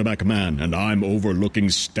the Lauterbach man, and I'm overlooking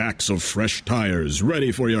stacks of fresh tires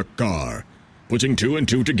ready for your car. Putting two and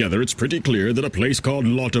two together, it's pretty clear that a place called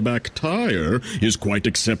Lauterbach Tire is quite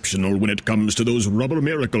exceptional when it comes to those rubber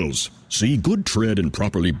miracles. See, good tread and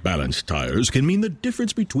properly balanced tires can mean the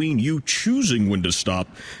difference between you choosing when to stop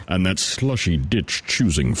and that slushy ditch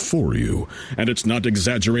choosing for you. And it's not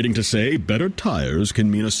exaggerating to say better tires can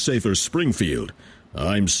mean a safer Springfield.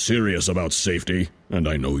 I'm serious about safety, and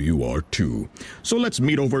I know you are too. So let's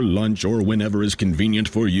meet over lunch or whenever is convenient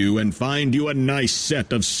for you and find you a nice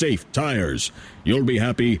set of safe tires. You'll be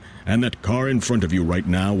happy, and that car in front of you right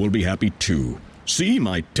now will be happy too. See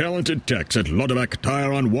my talented techs at Lauterbach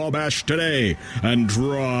Tire on Wabash today, and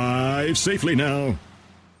drive safely now.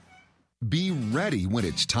 Be ready when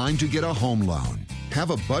it's time to get a home loan.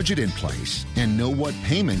 Have a budget in place and know what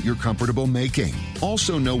payment you're comfortable making.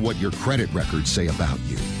 Also know what your credit records say about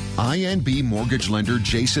you. INB mortgage lender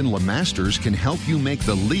Jason LeMasters can help you make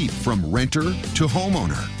the leap from renter to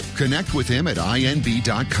homeowner. Connect with him at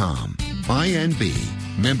INB.com.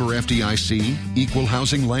 INB, member FDIC, equal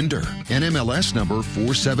housing lender. NMLS number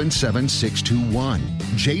 477621.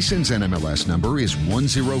 Jason's NMLS number is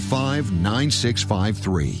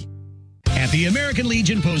 1059653. At the American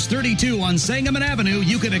Legion Post 32 on Sangamon Avenue,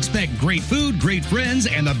 you can expect great food, great friends,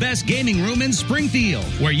 and the best gaming room in Springfield,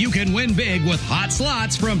 where you can win big with hot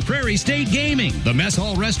slots from Prairie State Gaming. The Mess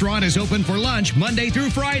Hall restaurant is open for lunch Monday through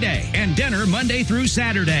Friday and dinner Monday through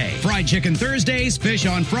Saturday. Fried chicken Thursdays, fish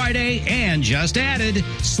on Friday, and just added,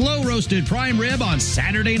 slow roasted prime rib on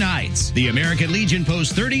Saturday nights. The American Legion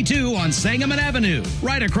Post 32 on Sangamon Avenue,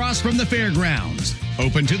 right across from the fairgrounds.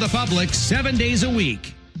 Open to the public 7 days a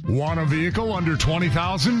week. Want a vehicle under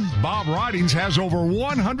 $20,000? Bob Ridings has over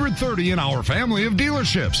 130 in our family of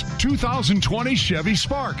dealerships. 2020 Chevy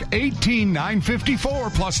Spark,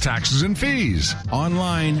 $18,954 plus taxes and fees.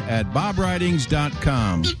 Online at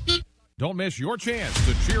bobridings.com. Don't miss your chance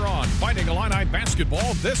to cheer on Fighting Illini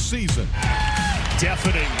basketball this season.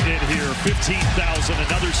 Deafening in here, 15,000,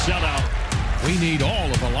 another sellout. We need all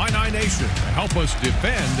of Illini Nation to help us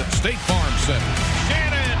defend State Farm Center.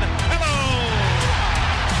 Shannon, hello!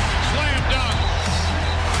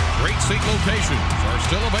 8 locations are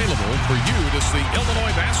still available for you to see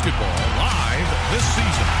Illinois basketball live this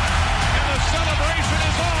season. And the celebration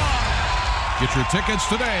is on! Get your tickets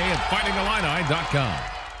today at FightingIllini.com.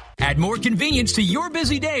 Add more convenience to your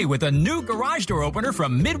busy day with a new garage door opener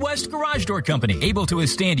from Midwest Garage Door Company. Able to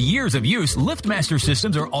withstand years of use, LiftMaster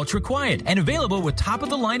systems are ultra quiet and available with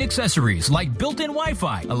top-of-the-line accessories like built-in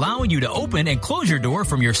Wi-Fi, allowing you to open and close your door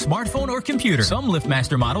from your smartphone or computer. Some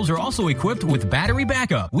LiftMaster models are also equipped with battery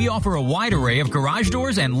backup. We offer a wide array of garage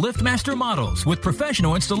doors and LiftMaster models with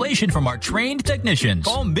professional installation from our trained technicians.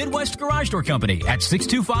 Call Midwest Garage Door Company at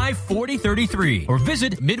 625-4033 or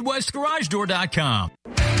visit MidwestGarageDoor.com.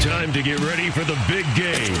 Time to get ready for the big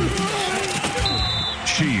game.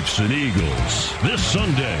 Chiefs and Eagles. This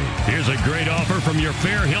Sunday, here's a great offer from your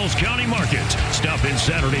Fair Hills County Market. Stop in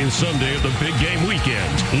Saturday and Sunday of the big game weekend.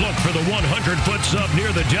 Look for the 100-foot sub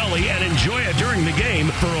near the deli and enjoy it during the game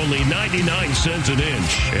for only 99 cents an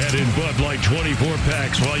inch. Add in Bud Light 24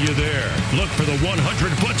 packs while you're there. Look for the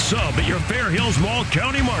 100-foot sub at your Fair Hills Mall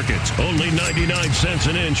County Market. Only 99 cents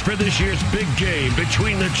an inch for this year's big game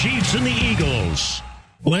between the Chiefs and the Eagles.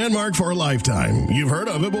 Landmark for a lifetime. You've heard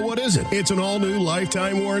of it, but what is it? It's an all-new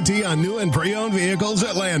lifetime warranty on new and pre-owned vehicles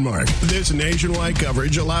at Landmark. This nationwide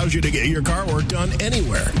coverage allows you to get your car work done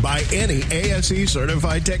anywhere by any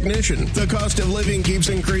ASE-certified technician. The cost of living keeps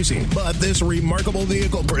increasing, but this remarkable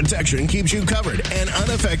vehicle protection keeps you covered and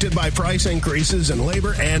unaffected by price increases in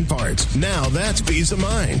labor and parts. Now that's peace of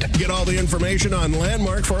mind. Get all the information on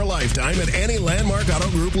Landmark for a lifetime at any Landmark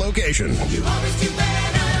Auto Group location. You always do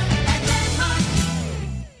better.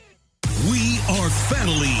 We are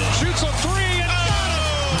family. Shoots a three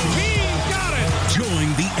and he got it.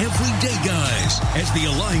 Join the everyday guys as the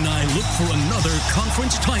Illini look for another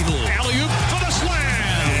conference title. Alley-oop for the slam.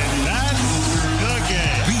 And that's the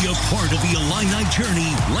game. Be a part of the Illini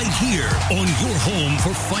journey right here on your home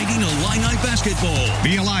for Fighting Illini basketball.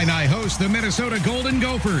 The Illini host the Minnesota Golden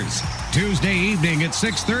Gophers Tuesday evening at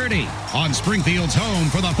 6:30 on Springfield's home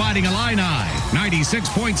for the Fighting Illini.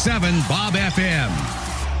 96.7 Bob FM.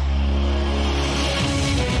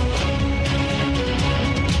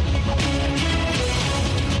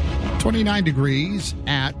 29 degrees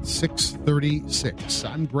at 6:36.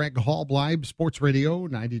 I'm Greg Hallbleib, Sports Radio,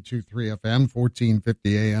 92.3 FM,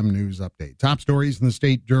 1450 AM News Update. Top stories in the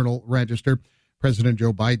State Journal Register. President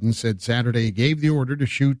Joe Biden said Saturday he gave the order to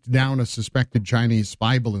shoot down a suspected Chinese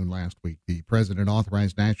spy balloon last week. The president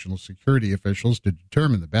authorized national security officials to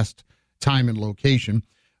determine the best time and location.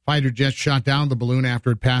 Fighter jets shot down the balloon after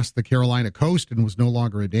it passed the Carolina coast and was no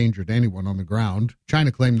longer a danger to anyone on the ground.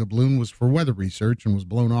 China claimed the balloon was for weather research and was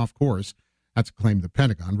blown off course. That's a claim the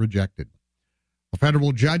Pentagon rejected. A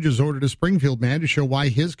federal judge has ordered a Springfield man to show why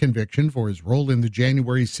his conviction for his role in the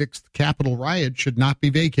January 6th Capitol riot should not be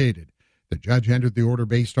vacated. The judge entered the order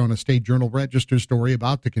based on a State Journal Register story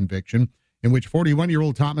about the conviction in which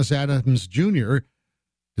 41-year-old Thomas Adams Jr.,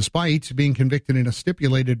 despite being convicted in a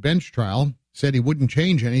stipulated bench trial, said he wouldn't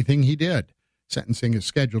change anything he did. Sentencing is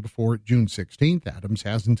scheduled for June 16th. Adams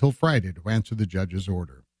has until Friday to answer the judge's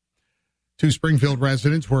order. 2 Springfield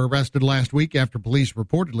residents were arrested last week after police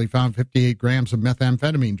reportedly found 58 grams of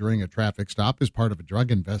methamphetamine during a traffic stop as part of a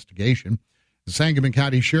drug investigation. The Sangamon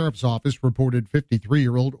County Sheriff's Office reported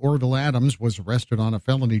 53-year-old Orville Adams was arrested on a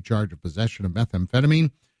felony charge of possession of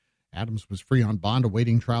methamphetamine. Adams was free on bond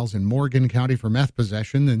awaiting trials in Morgan County for meth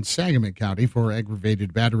possession and Sangamon County for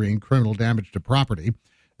aggravated battery and criminal damage to property.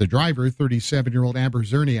 The driver, 37-year-old Amber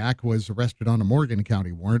Zerniak, was arrested on a Morgan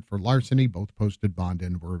County warrant for larceny. Both posted bond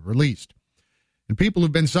and were released. And people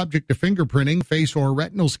who've been subject to fingerprinting, face, or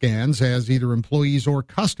retinal scans as either employees or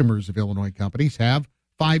customers of Illinois companies have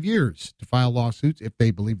 5 years to file lawsuits if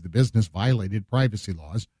they believe the business violated privacy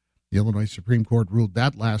laws. The Illinois Supreme Court ruled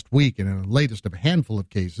that last week in a latest of a handful of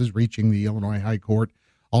cases reaching the Illinois High Court,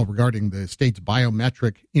 all regarding the state's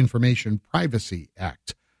Biometric Information Privacy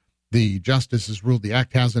Act. The justices ruled the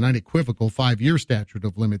act has an unequivocal 5-year statute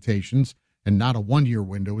of limitations and not a 1-year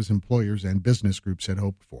window as employers and business groups had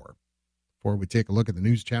hoped for. Before we take a look at the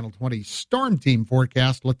News Channel 20 Storm Team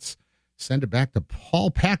forecast, let's send it back to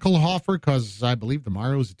Paul Packelhofer because I believe the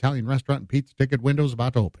Mario's Italian Restaurant and Pizza ticket window is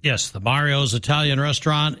about to open. Yes, the Mario's Italian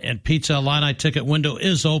Restaurant and Pizza Illini ticket window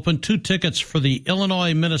is open. 2 tickets for the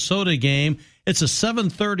Illinois-Minnesota game. It's a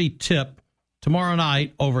 7:30 tip tomorrow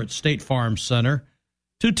night over at State Farm Center.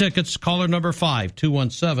 2 tickets, caller number 5,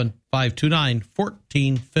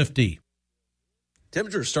 217-529-1450.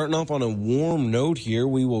 Temperatures starting off on a warm note here.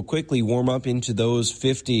 We will quickly warm up into those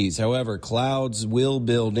 50s. However, clouds will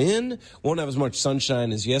build in. Won't have as much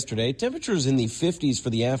sunshine as yesterday. Temperatures in the 50s for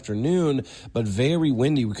the afternoon, but very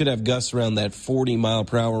windy. We could have gusts around that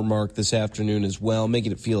 40-mile-per-hour mark this afternoon as well,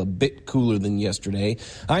 making it feel a bit cooler than yesterday.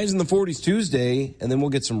 Highs in the 40s Tuesday, and then we'll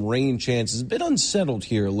get some rain chances. A bit unsettled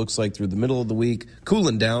here, it looks like, through the middle of the week,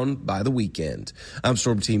 cooling down by the weekend. I'm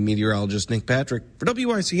Storm Team meteorologist Nick Patrick for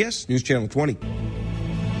WICS News Channel 20.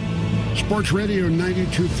 Sports Radio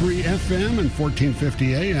 92.3 FM and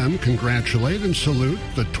 1450 AM congratulate and salute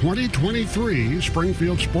the 2023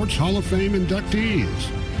 Springfield Sports Hall of Fame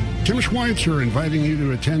inductees. Tim Schweitzer inviting you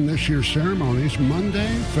to attend this year's ceremonies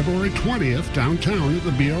Monday, February 20th, downtown at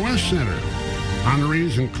the BOS Center.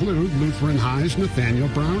 Honorees include Lutheran High's Nathaniel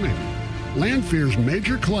Browning, Lanphier's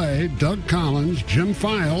Major Clay, Doug Collins, Jim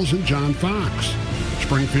Files, and John Fox,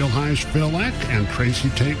 Springfield High's Phil Eck and Tracy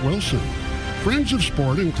Tate Wilson. Friends of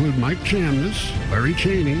sport include Mike Chamness, Larry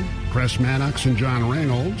Cheney, Chris Maddox and John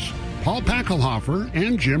Reynolds, Paul Packelhofer,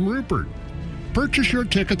 and Jim Rupert. Purchase your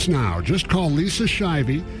tickets now. Just call Lisa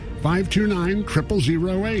Shivey,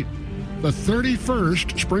 529-0008. The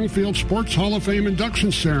 31st Springfield Sports Hall of Fame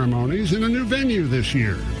induction ceremonies in a new venue this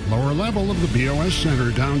year. Lower level of the BOS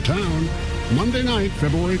Center downtown. Monday night,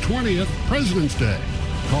 February 20th, President's Day.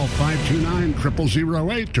 Call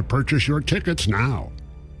 529-0008 to purchase your tickets now.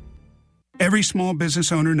 Every small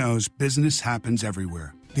business owner knows business happens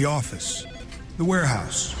everywhere. The office, the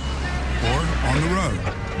warehouse, or on the road.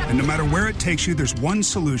 And no matter where it takes you, there's one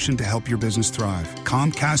solution to help your business thrive.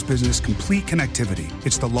 Comcast Business Complete Connectivity.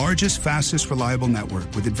 It's the largest, fastest, reliable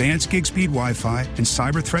network with advanced gig speed Wi-Fi and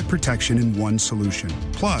cyber threat protection in one solution.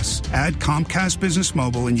 Plus, add Comcast Business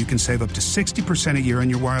Mobile and you can save up to 60% a year on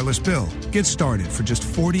your wireless bill. Get started for just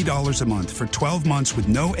 $40 a month for 12 months with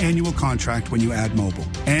no annual contract when you add mobile.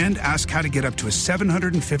 And ask how to get up to a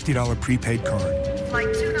 $750 prepaid card.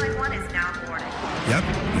 Flight 291 is now boarding. Yep,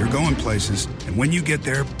 you're going places. And when you get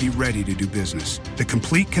there, be ready to do business. The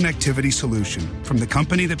complete connectivity solution from the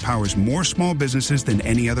company that powers more small businesses than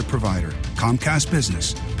any other provider. Comcast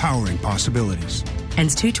Business, powering possibilities.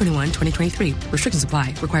 Ends 2/21/2023. Restrictions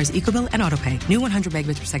apply. Requires EcoBill and AutoPay. New 100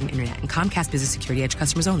 megabits per second internet and Comcast Business Security Edge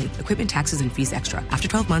customers only. Equipment, taxes, and fees extra. After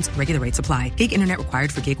 12 months, regular rates apply. Gig internet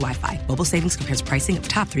required for gig Wi-Fi. Mobile savings compares pricing of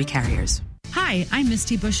top 3 carriers. Hi, I'm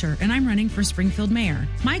Misty Busher, and I'm running for Springfield Mayor.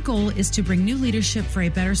 My goal is to bring new leadership for a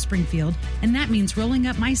better Springfield, and that means rolling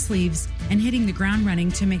up my sleeves and hitting the ground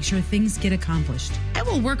running to make sure things get accomplished. I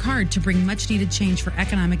will work hard to bring much-needed change for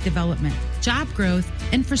economic development, job growth,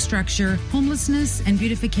 infrastructure, homelessness, and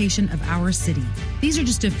beautification of our city. These are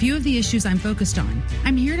just a few of the issues I'm focused on.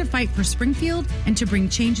 I'm here to fight for Springfield and to bring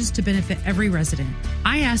changes to benefit every resident.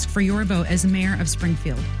 I ask for your vote as Mayor of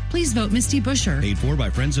Springfield. Please vote Misty Busher. Paid for by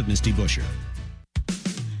Friends of Misty Busher.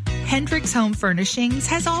 Hendricks Home Furnishings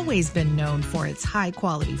has always been known for its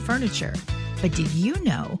high-quality furniture. But did you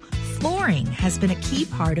know flooring has been a key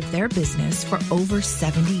part of their business for over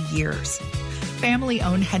 70 years?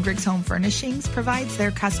 Family-owned Hendricks Home Furnishings provides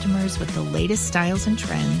their customers with the latest styles and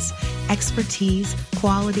trends, expertise,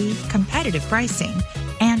 quality, competitive pricing,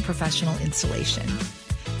 and professional installation.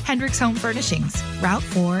 Hendricks Home Furnishings, Route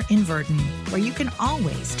 4 in Verdon, where you can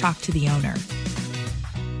always talk to the owner.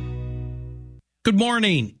 Good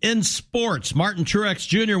morning. In sports, Martin Truex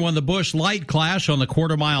Jr. won the Busch Light Clash on the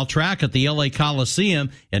quarter-mile track at the L.A. Coliseum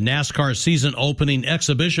in NASCAR's season-opening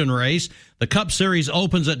exhibition race. The Cup Series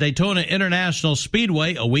opens at Daytona International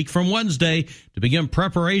Speedway a week from Wednesday to begin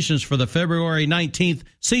preparations for the February 19th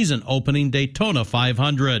season-opening Daytona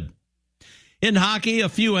 500. In hockey, a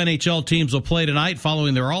few NHL teams will play tonight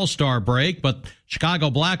following their All-Star break, but Chicago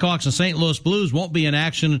Blackhawks and St. Louis Blues won't be in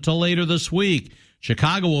action until later this week.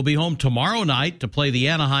 Chicago will be home tomorrow night to play the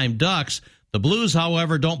Anaheim Ducks. The Blues,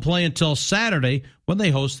 however, don't play until Saturday when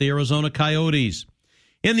they host the Arizona Coyotes.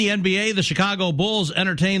 In the NBA, the Chicago Bulls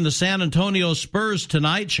entertain the San Antonio Spurs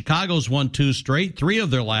tonight. Chicago's won 2 straight, 3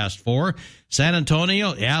 of their last 4. San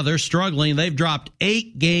Antonio, they're struggling. They've dropped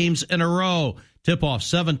 8 games in a row. Tip-off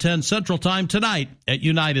 7:10 Central Time tonight at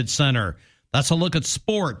United Center. That's a look at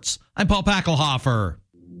sports. I'm Paul Packelhofer.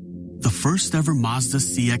 The first ever Mazda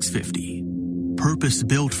CX-50.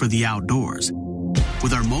 Purpose-built for the outdoors,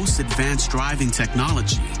 with our most advanced driving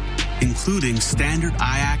technology, including standard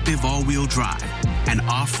iActive all-wheel drive and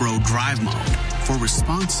off-road drive mode for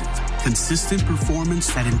responsive, consistent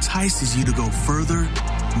performance that entices you to go further,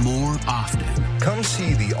 more often. Come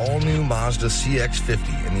see the all-new Mazda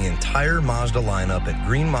CX-50 and the entire Mazda lineup at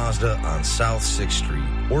Green Mazda on South 6th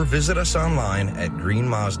Street, or visit us online at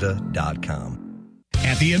greenmazda.com.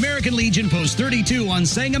 At the American Legion Post 32 on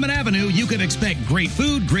Sangamon Avenue, you can expect great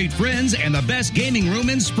food, great friends, and the best gaming room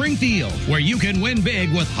in Springfield, where you can win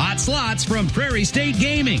big with hot slots from Prairie State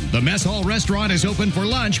Gaming. The Mess Hall restaurant is open for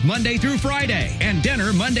lunch Monday through Friday and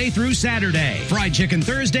dinner Monday through Saturday. Fried chicken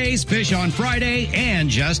Thursdays, fish on Friday, and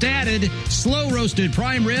just added, slow roasted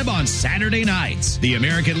prime rib on Saturday nights. The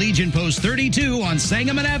American Legion Post 32 on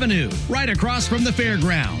Sangamon Avenue, right across from the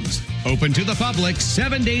fairgrounds. Open to the public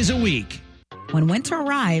 7 days a week. When winter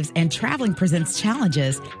arrives and traveling presents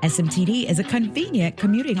challenges, SMTD is a convenient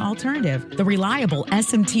commuting alternative. The reliable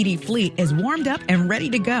SMTD fleet is warmed up and ready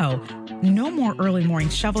to go. No more early morning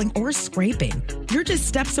shoveling or scraping. You're just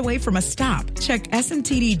steps away from a stop. Check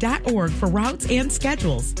smtd.org for routes and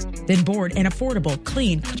schedules. Then board an affordable,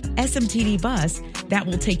 clean SMTD bus that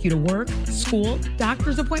will take you to work, school,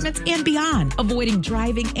 doctor's appointments, and beyond, avoiding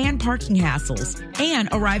driving and parking hassles, and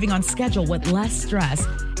arriving on schedule with less stress.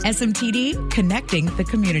 SMTD, connecting the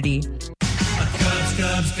community.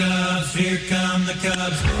 Cubs, Cubs, here come the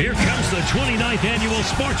Cubs. Here comes the 29th annual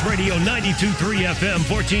Sports Radio 92.3 FM,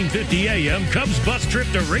 1450 AM Cubs bus trip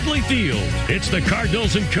to Wrigley Field. It's the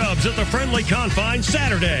Cardinals and Cubs at the Friendly Confines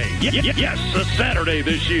Saturday. Yes, a Saturday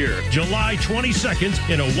this year. July 22nd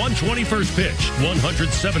in a 121st pitch.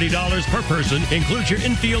 $170 per person. Includes your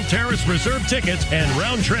infield terrace reserve tickets and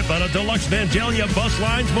round trip on a deluxe Vandalia Bus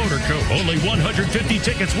Lines motor coach. Only 150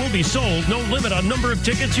 tickets will be sold. No limit on number of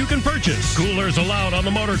tickets you can purchase. Coolers allowed on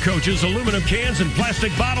the motor coaches, aluminum cans and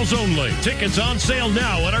plastic bottles only. Tickets on sale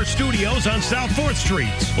now at our studios on South 4th Street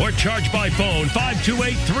or charge by phone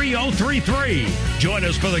 528-3033. Join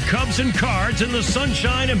us for the Cubs and Cards in the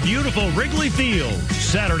sunshine and beautiful Wrigley Field.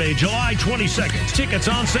 Saturday, July 22nd. Tickets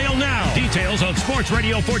on sale now. Details on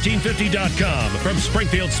sportsradio1450.com. From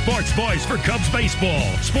Springfield Sports Voice for Cubs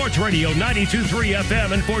baseball. Sports Radio 92.3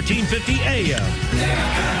 FM and 1450 AM.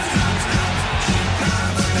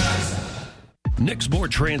 Nixmore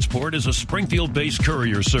Transport is a Springfield-based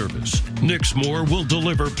courier service. Nixmore will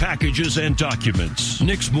deliver packages and documents.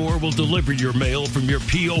 Nixmore will deliver your mail from your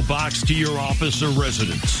P.O. box to your office or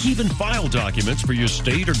residence. Even file documents for your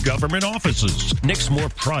state or government offices. Nixmore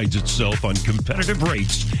prides itself on competitive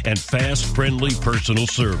rates and fast, friendly personal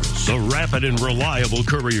service. A rapid and reliable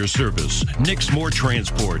courier service. Nixmore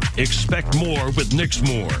Transport. Expect more with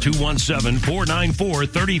Nixmore.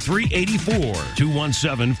 217-494-3384.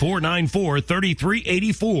 217-494-3384.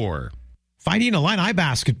 Fighting Illini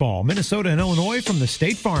basketball, Minnesota and Illinois from the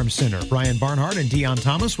State Farm Center. Brian Barnhart and Dion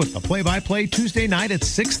Thomas with the play-by-play Tuesday night at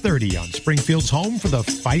 6:30 on Springfield's home for the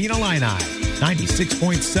Fighting Illini.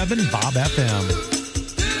 96.7 Bob FM.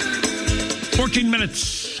 14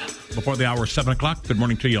 minutes before the hour, 7 o'clock. Good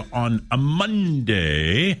morning to you on a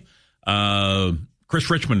Monday. Chris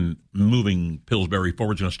Richmond moving Pillsbury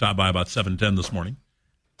forward. Going to stop by about 7:10 this morning.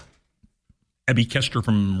 Abby Kester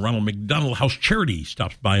from Ronald McDonald House Charity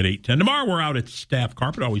stops by at 8:10. Tomorrow we're out at Staff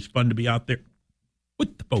Carpet. Always fun to be out there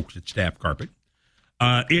with the folks at Staff Carpet.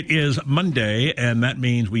 It is Monday, and that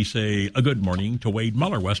means we say a good morning to Wade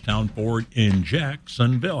Muller, Westtown Ford in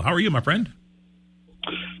Jacksonville. How are you, my friend?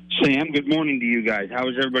 Sam, good morning to you guys. How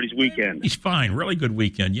was everybody's weekend? He's fine. Really good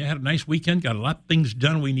weekend. Yeah, had a nice weekend. Got a lot of things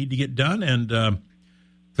done we need to get done, and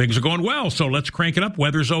things are going well, so let's crank it up.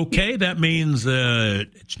 Weather's okay. That means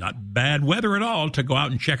it's not bad weather at all to go out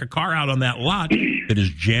and check a car out on that lot that is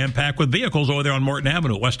jam-packed with vehicles over there on Morton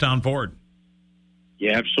Avenue at Westtown Ford.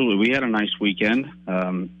 Yeah, absolutely. We had a nice weekend.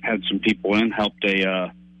 Had some people in, helped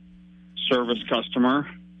a service customer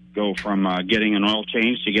go from getting an oil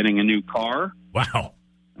change to getting a new car. Wow.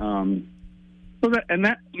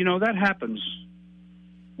 That happens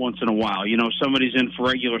once in a while. You know, somebody's in for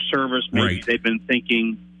regular service. Maybe they've been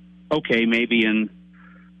thinking, okay, maybe in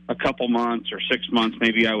a couple months or 6 months,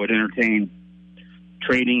 maybe I would entertain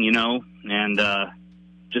trading, and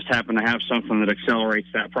just happen to have something that accelerates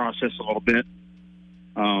that process a little bit.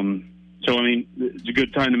 It's a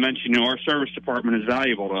good time to mention, our service department is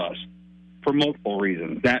valuable to us for multiple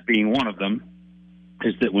reasons. That being one of them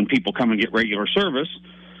is that when people come and get regular service,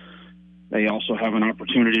 they also have an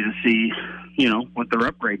opportunity to see, what their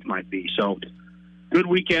upgrades might be. So good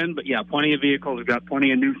weekend, but yeah, plenty of vehicles. We've got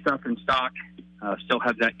plenty of new stuff in stock. Still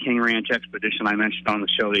have that King Ranch Expedition I mentioned on the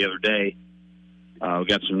show the other day. We've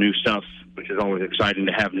got some new stuff, which is always exciting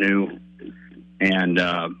to have new, and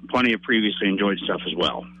plenty of previously enjoyed stuff as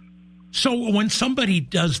well. So when somebody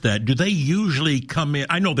does that, do they usually come in?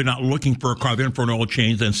 I know they're not looking for a car. They're in for an oil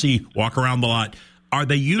change, then walk around the lot. Are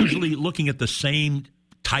they usually looking at the same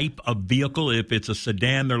type of vehicle? If it's a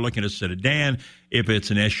sedan, they're looking at a sedan. If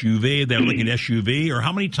it's an SUV, they're looking at SUV. Or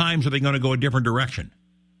how many times are they going to go a different direction?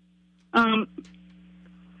 So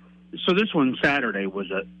this one Saturday was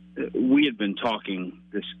we had been talking,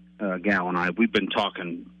 this gal and I, we've been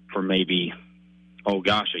talking for maybe, a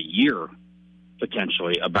year,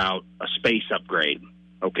 potentially, about a space upgrade,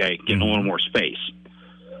 okay, getting a little more space.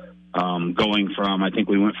 Going from, I think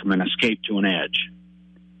we went from an Escape to an Edge.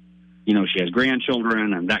 You know, she has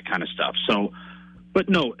grandchildren and that kind of stuff. So, but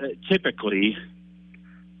no, typically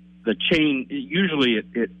the chain, usually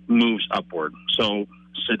it moves upward. So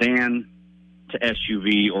sedan to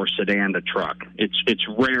SUV or sedan to truck. It's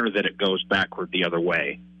rare that it goes backward the other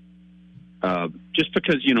way. Just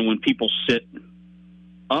because, you know, when people sit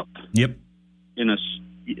up,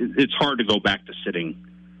 it's hard to go back to sitting.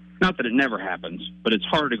 Not that it never happens, but it's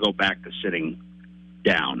hard to go back to sitting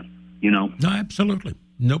down, you know? No, absolutely.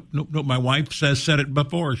 Nope. My wife said it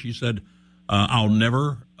before. She said, I'll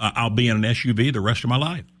be in an SUV the rest of my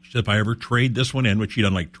life. She said, if I ever trade this one in, which she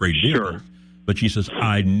doesn't like trade vehicles, but she says,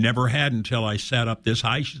 I never had until I sat up this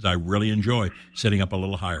high. She says, I really enjoy sitting up a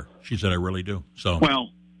little higher. She said, I really do. So,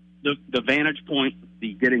 well, the vantage point,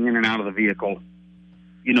 the getting in and out of the vehicle,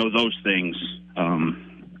 you know, those things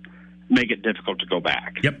make it difficult to go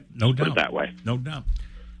back. Yep, no doubt. Put it that way. No doubt.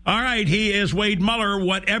 All right, he is Wade Muller.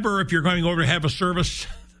 Whatever, if you're going over to have a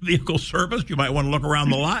vehicle service, you might want to look around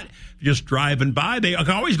the lot. Just driving by, they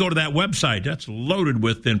can always go to that website. That's loaded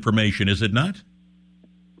with information, is it not?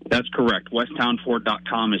 That's correct.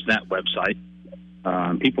 westtownford.com is that website.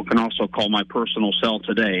 People can also call my personal cell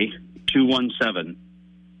today,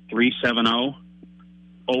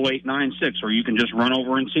 217-370-0896, or you can just run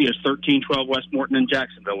over and see us, 1312 West Morton in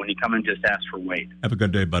Jacksonville. When you come in, just ask for Wade. Have a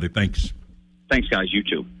good day, buddy. Thanks. Thanks, guys. You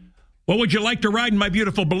too. Well, would you like to ride in my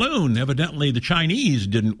beautiful balloon? Evidently, the Chinese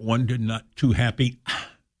not too happy.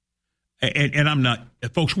 And I'm not,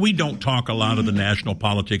 folks, we don't talk a lot of the national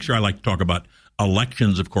politics here. I like to talk about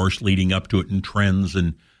elections, of course, leading up to it and trends.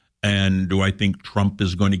 And do I think Trump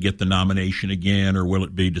is going to get the nomination again, or will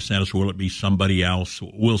it be DeSantis, or will it be somebody else?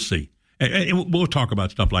 We'll see. And we'll talk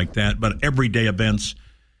about stuff like that. But everyday events,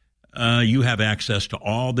 you have access to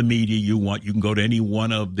all the media you want. You can go to any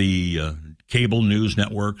one of the cable news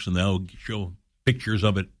networks, and they'll show pictures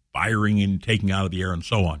of it firing and taking out of the air and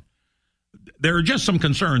so on. There are just some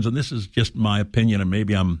concerns, and this is just my opinion, and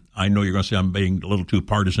maybe I know you're going to say I'm being a little too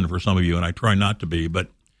partisan for some of you, and I try not to be, but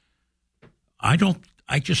I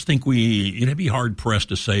just think it'd be hard-pressed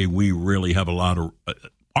to say we really have a lot of,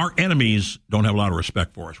 our enemies don't have a lot of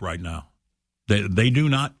respect for us right now. They do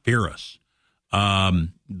not fear us.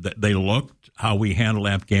 They looked how we handled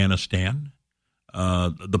Afghanistan.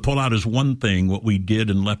 The pullout is one thing. What we did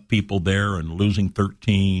and left people there and losing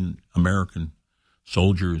 13 American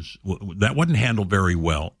soldiers, that wasn't handled very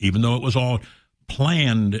well. Even though it was all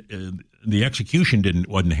planned, the execution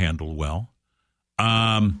wasn't handled well.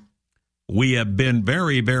 We have been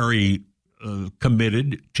very, very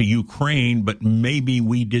committed to Ukraine, but maybe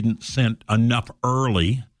we didn't send enough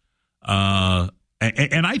early. And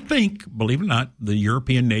I think, believe it or not, the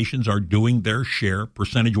European nations are doing their share.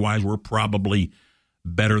 Percentage-wise, we're probably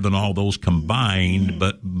better than all those combined.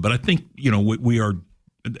 But I think, you know, we are.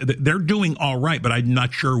 They're doing all right, but I'm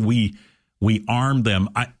not sure we arm them.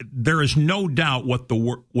 There is no doubt what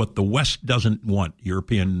the West doesn't want.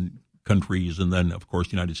 European countries, and then of course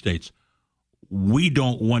the United States. We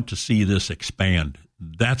don't want to see this expand.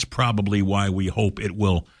 That's probably why we hope it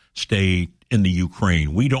will stay in the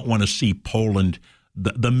Ukraine. We don't want to see Poland.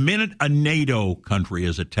 The minute a NATO country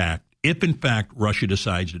is attacked, if in fact Russia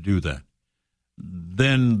decides to do that,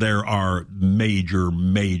 then there are major,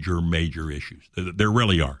 major, major issues. There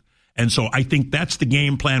really are. And so I think that's the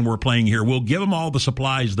game plan we're playing here. We'll give them all the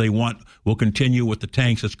supplies they want. We'll continue with the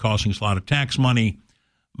tanks. It's costing us a lot of tax money.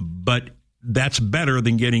 But that's better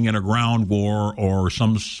than getting in a ground war or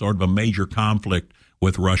some sort of a major conflict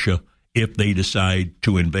with Russia if they decide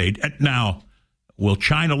to invade. Now, will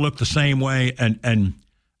China look the same way? And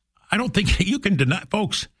I don't think you can deny,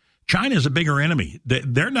 folks, China is a bigger enemy.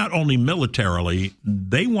 They're not only militarily,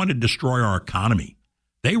 they want to destroy our economy.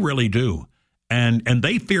 They really do. And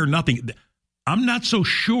they fear nothing. I'm not so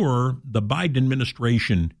sure the Biden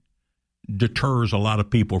administration deters a lot of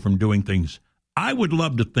people from doing things. I would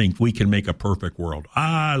love to think we can make a perfect world.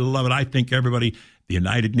 I love it. I think everybody, the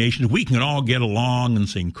United Nations, we can all get along and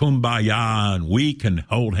sing Kumbaya, and we can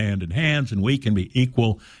hold hand in hands, and we can be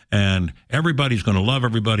equal, and everybody's going to love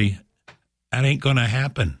everybody. That ain't going to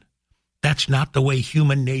happen. That's not the way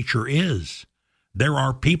human nature is. There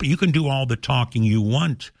are people, you can do all the talking you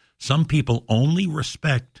want. Some people only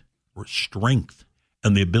respect strength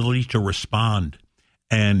and the ability to respond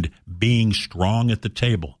and being strong at the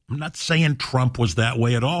table. I'm not saying Trump was that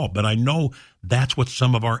way at all, but I know that's what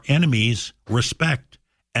some of our enemies respect.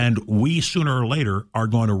 And we, sooner or later, are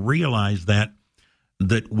going to realize that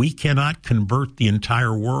that we cannot convert the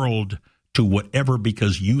entire world to whatever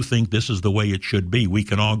because you think this is the way it should be. We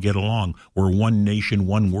can all get along. We're one nation,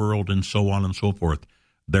 one world, and so on and so forth.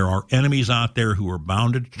 There are enemies out there who are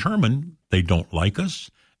bound to determine they don't like us,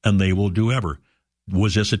 and they will do ever.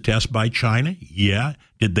 Was this a test by China? Yeah.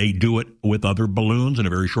 Did they do it with other balloons in a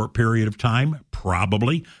very short period of time?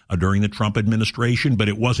 Probably during the Trump administration, but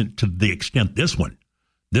it wasn't to the extent this one.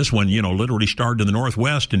 This one, literally started in the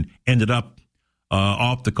Northwest and ended up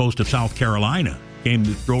off the coast of South Carolina, came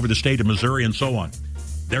over the state of Missouri and so on.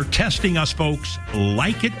 They're testing us, folks.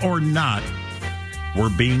 Like it or not,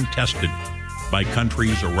 we're being tested by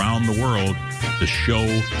countries around the world to show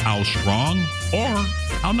how strong or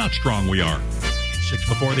how not strong we are. 6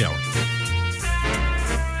 before the hour.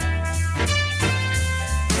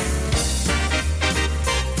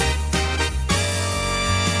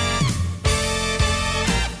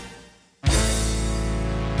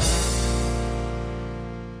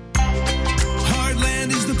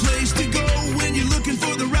 Heartland is the place to go when you're looking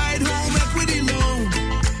for the right home equity loan.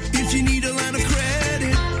 If you need a line of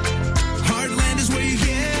credit, Heartland is where you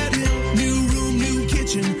get it. New room, new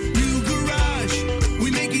kitchen, new garage. We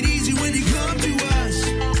make it easy when you come to us.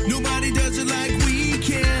 Nobody does it like we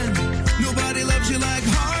can. Nobody loves you like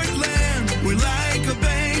Heartland. We're like a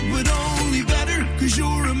bank, but only better, 'cause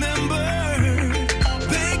you'll remember.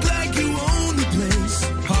 Bank like you own the place.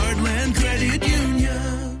 Heartland Credit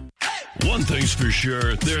Union. One thing's for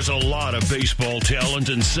sure, there's a lot of baseball talent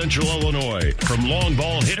in Central Illinois. From long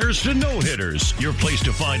ball hitters to no-hitters, your place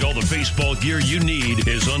to find all the baseball gear you need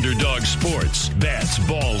is Underdog Sports. Bats,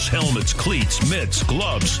 balls, helmets, cleats, mitts,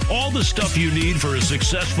 gloves, all the stuff you need for a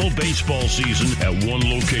successful baseball season at one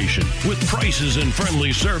location. With prices and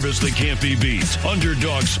friendly service that can't be beat.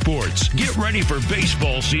 Underdog Sports. Get ready for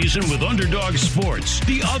baseball season with Underdog Sports,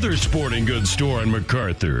 the other sporting goods store in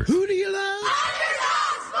MacArthur. Who do you love?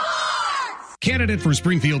 Candidate for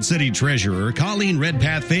Springfield City Treasurer Colleen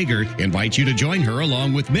Redpath Fager invites you to join her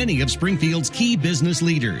along with many of Springfield's key business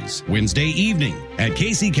leaders. Wednesday evening at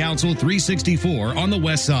Casey Council 364 on the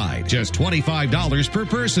west side. Just $25 per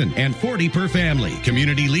person and $40 per family.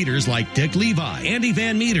 Community leaders like Dick Levi, Andy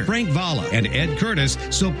Van Meter, Frank Vala, and Ed Curtis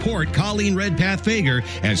support Colleen Redpath Fager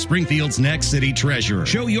as Springfield's next city treasurer.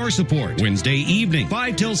 Show your support Wednesday evening,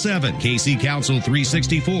 5 till 7. Casey Council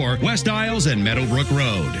 364, West Isles and Meadowbrook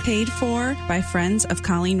Road. Paid for by friends of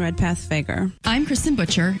Colleen Redpath Fager. I'm Kristen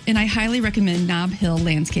Butcher, and I highly recommend Nob Hill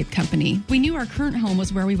Landscape Company. We knew our current home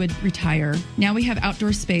was where we would retire. Now we have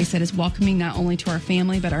outdoor space that is welcoming not only to our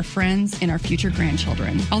family, but our friends and our future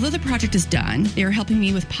grandchildren. Although the project is done, they are helping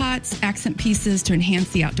me with pots, accent pieces to enhance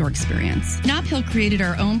the outdoor experience. Nob Hill created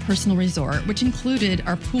our own personal resort, which included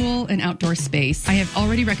our pool and outdoor space. I have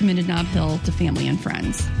already recommended Nob Hill to family and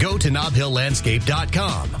friends. Go to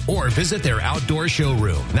knobhilllandscape.com or visit their outdoor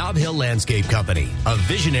showroom. Nob Hill Landscape Company, a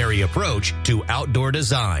visionary approach to outdoor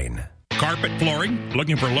design. Carpet flooring,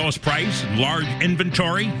 looking for lowest price, large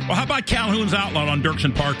inventory? Well, how about Calhoun's Outlet on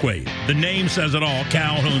Dirksen Parkway? The name says it all.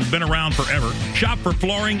 Calhoun's been around forever. Shop for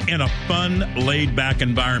flooring in a fun, laid-back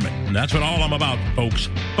environment. And that's what all I'm about, folks.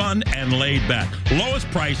 Fun and laid back. Lowest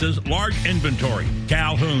prices, large inventory.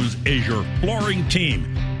 Calhoun's is your flooring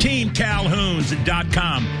team.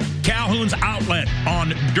 TeamCalhouns.com. Calhoun's Outlet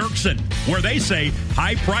on Dirksen, where they say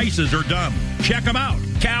high prices are dumb. Check them out.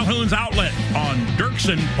 Calhoun's Outlet on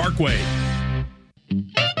Dirksen Parkway.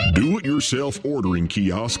 Do-it-yourself ordering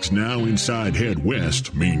kiosks now inside Head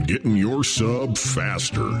West mean getting your sub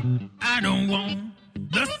faster. I don't want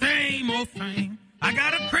the same old thing. I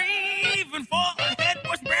got a craving for a Head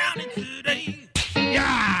West brownie today.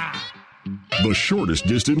 Yeah! The shortest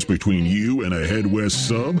distance between you and a Head West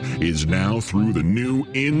sub is now through the new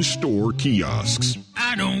in-store kiosks.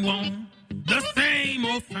 I don't want the same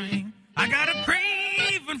old thing. I got a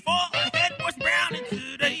craving for a Head West brownie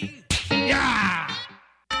today. Yeah!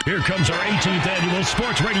 Here comes our 18th annual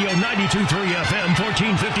Sports Radio 92.3 FM,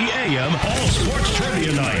 1450 AM, All Sports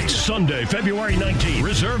Trivia Night. Sunday, February 19th.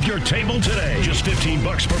 Reserve your table today. Just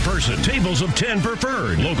 $15 per person. Tables of 10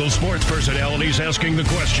 preferred. Local sports personalities asking the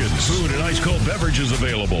questions. Food and ice cold beverages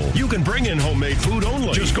available. You can bring in homemade food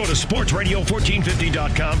only. Just go to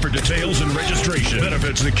sportsradio1450.com for details and registration.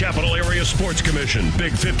 Benefits the Capital Area Sports Commission.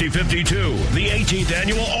 Big 5052. The 18th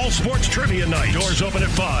annual All Sports Trivia Night. Doors open at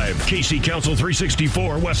 5. Casey Council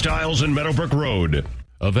 364, West Isles and Meadowbrook Road.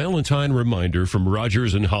 A Valentine reminder from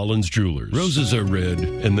Rogers and Hollins Jewelers. Roses are red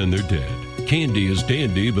and then they're dead. Candy is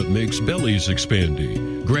dandy but makes bellies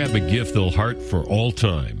expandy. Grab a gift they'll heart for all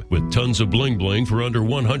time with tons of bling bling for under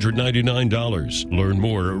 $199. Learn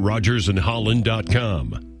more at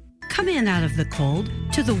rogersandholland.com. Come in out of the cold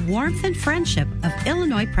to the warmth and friendship of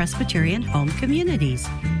Illinois Presbyterian Home Communities.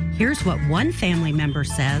 Here's what one family member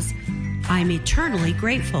says: I'm eternally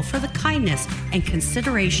grateful for the kindness and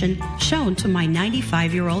consideration shown to my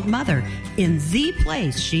 95-year-old mother in the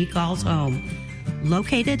place she calls home.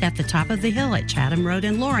 Located at the top of the hill at Chatham Road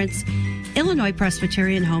in Lawrence, Illinois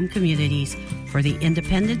Presbyterian Home Communities, for the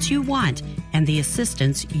independence you want and the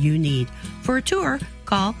assistance you need. For a tour,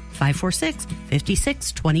 call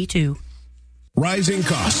 546-5622. Rising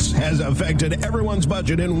costs has affected everyone's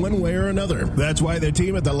budget in one way or another. That's why the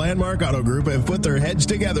team at the Landmark Auto Group have put their heads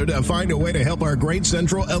together to find a way to help our great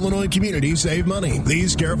central Illinois community save money.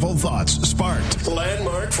 These careful thoughts sparked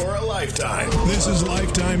Landmark for a Lifetime. This is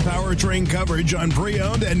lifetime powertrain coverage on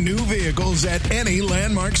pre-owned and new vehicles at any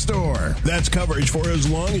Landmark store. That's coverage for as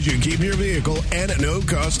long as you keep your vehicle and at no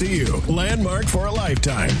cost to you. Landmark for a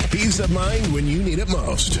Lifetime. Peace of mind when you need it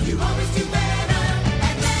most. You always do better.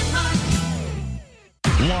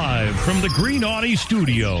 Live from the Green Audi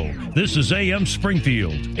studio, this is AM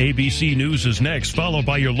Springfield. ABC News is next, followed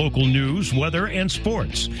by your local news, weather, and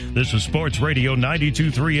sports. This is Sports Radio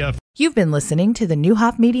 92.3 FM. You've been listening to the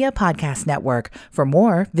Newhoff Media Podcast Network. For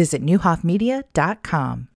more, visit newhoffmedia.com.